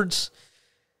Herm Edwards.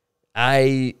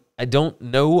 I don't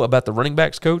know about the running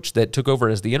backs coach that took over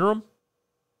as the interim.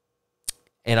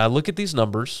 And I look at these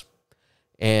numbers,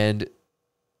 and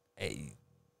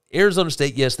Arizona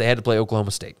State, yes, they had to play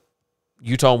Oklahoma State.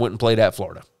 Utah went and played at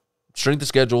Florida. Strength of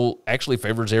schedule actually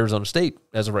favors Arizona State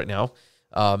as of right now.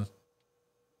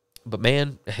 But,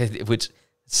 man, which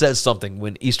says something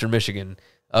when Eastern Michigan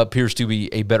appears to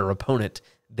be a better opponent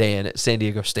than San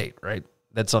Diego State, right?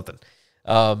 That's something.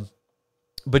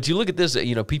 But you look at this,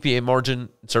 PPA margin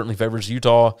certainly favors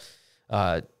Utah.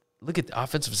 Look at the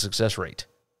offensive success rate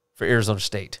for Arizona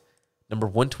State. Number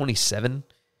 127.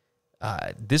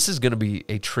 This is going to be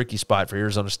a tricky spot for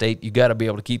Arizona State. You got to be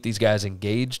able to keep these guys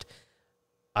engaged.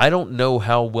 I don't know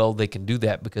how well they can do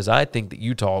that because I think that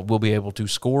Utah will be able to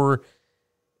score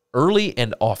early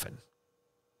and often.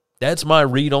 That's my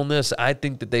read on this. I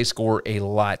think that they score a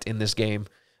lot in this game.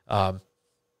 But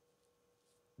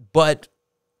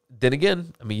then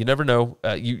again, I mean, you never know.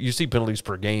 You see penalties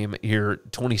per game here,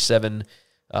 27.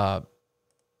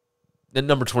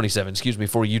 Number 27,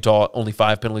 for Utah, only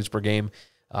 5 penalties per game.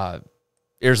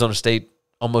 Arizona State,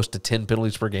 almost to 10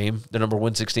 penalties per game. They're number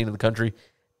 116 in the country.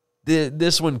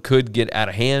 This one could get out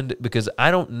of hand because I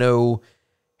don't know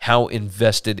how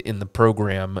invested in the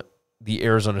program the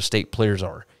Arizona State players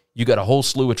are. You got a whole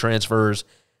slew of transfers.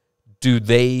 Do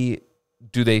they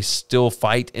still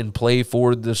fight and play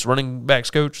for this running backs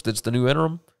coach that's the new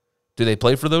interim? Do they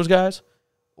play for those guys?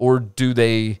 Or do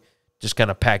they just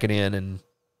kind of pack it in and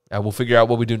we'll figure out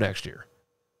what we do next year?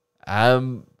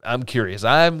 I'm curious.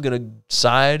 I'm going to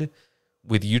side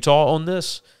with Utah on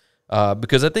this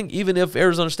because I think even if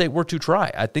Arizona State were to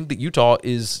try, I think that Utah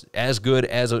is as good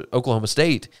as Oklahoma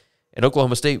State, and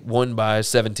Oklahoma State won by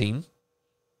 17.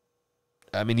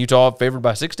 I mean, Utah favored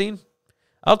by 16.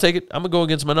 I'll take it. I'm going to go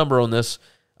against my number on this.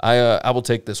 I will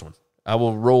take this one. I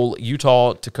will roll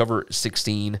Utah to cover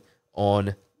 16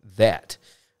 on that.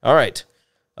 All right.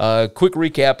 Quick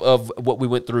recap of what we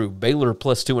went through. Baylor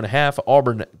plus 2.5.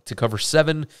 Auburn to cover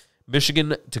 7.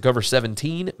 Michigan to cover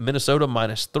 17. Minnesota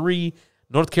 -3.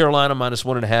 North Carolina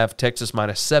 -1.5. Texas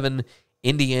 -7.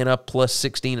 Indiana plus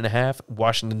 16.5.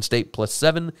 Washington State plus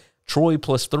 7. Troy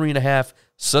plus 3.5.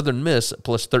 Southern Miss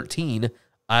plus 13.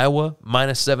 Iowa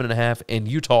 -7.5. And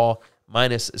Utah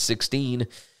 -16.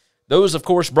 Those, of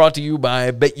course, brought to you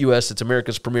by BetUS. It's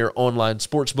America's premier online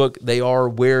sportsbook. They are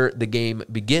where the game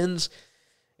begins.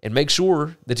 And make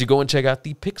sure that you go and check out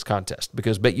the picks contest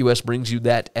because BetUS brings you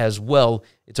that as well.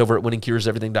 It's over at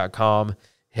winningcureseverything.com.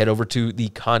 Head over to the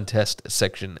contest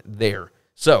section there.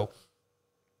 So,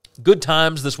 good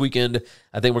times this weekend.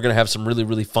 I think we're going to have some really,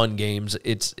 really fun games.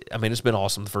 It's been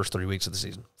awesome the first 3 weeks of the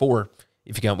season. 4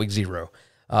 if you count week 0.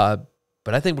 But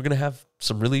I think we're going to have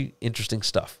some really interesting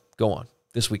stuff go on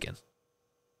this weekend.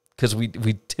 Because we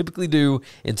typically do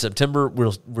in September.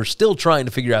 We're still trying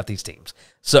to figure out these teams.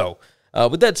 So,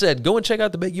 with that said, go and check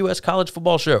out the BetUS College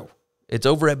Football Show. It's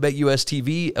over at BetUS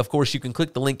TV. Of course, you can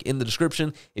click the link in the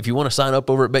description. If you want to sign up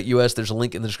over at BetUS, there's a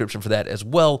link in the description for that as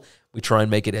well. We try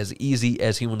and make it as easy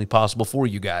as humanly possible for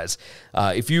you guys.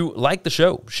 If you like the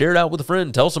show, share it out with a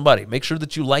friend. Tell somebody. Make sure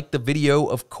that you like the video,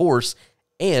 of course,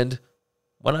 and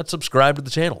why not subscribe to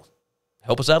the channel?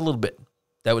 Help us out a little bit.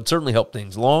 That would certainly help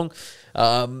things along.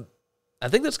 I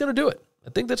think that's going to do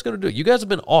it. You guys have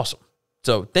been awesome.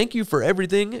 So thank you for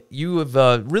everything. You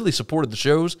have really supported the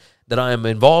shows that I am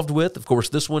involved with. Of course,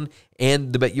 this one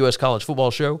and the BetUS College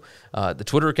Football Show. The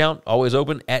Twitter account, always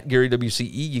open, at GaryWCE.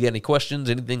 You got any questions,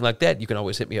 anything like that, you can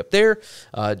always hit me up there.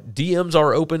 DMs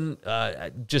are open.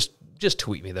 Just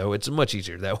tweet me, though. It's much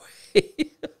easier that way.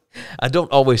 I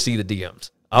don't always see the DMs.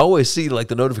 I always see like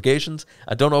the notifications.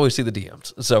 I don't always see the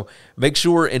DMs. So make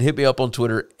sure and hit me up on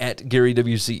Twitter, at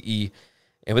GaryWCE.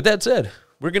 And with that said,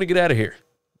 we're going to get out of here.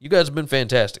 You guys have been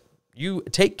fantastic. You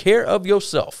take care of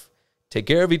yourself, take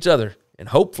care of each other, and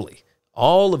hopefully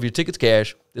all of your tickets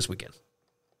cash this weekend.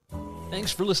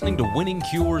 Thanks for listening to Winning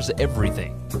Cures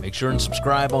Everything. Make sure and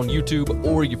subscribe on YouTube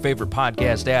or your favorite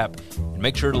podcast app, and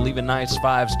make sure to leave a nice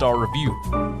 5-star review.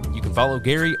 You can follow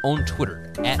Gary on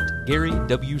Twitter, at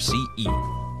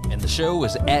GaryWCE, and the show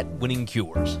is at Winning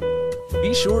Cures.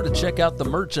 Be sure to check out the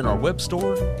merch in our web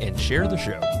store and share the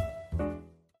show.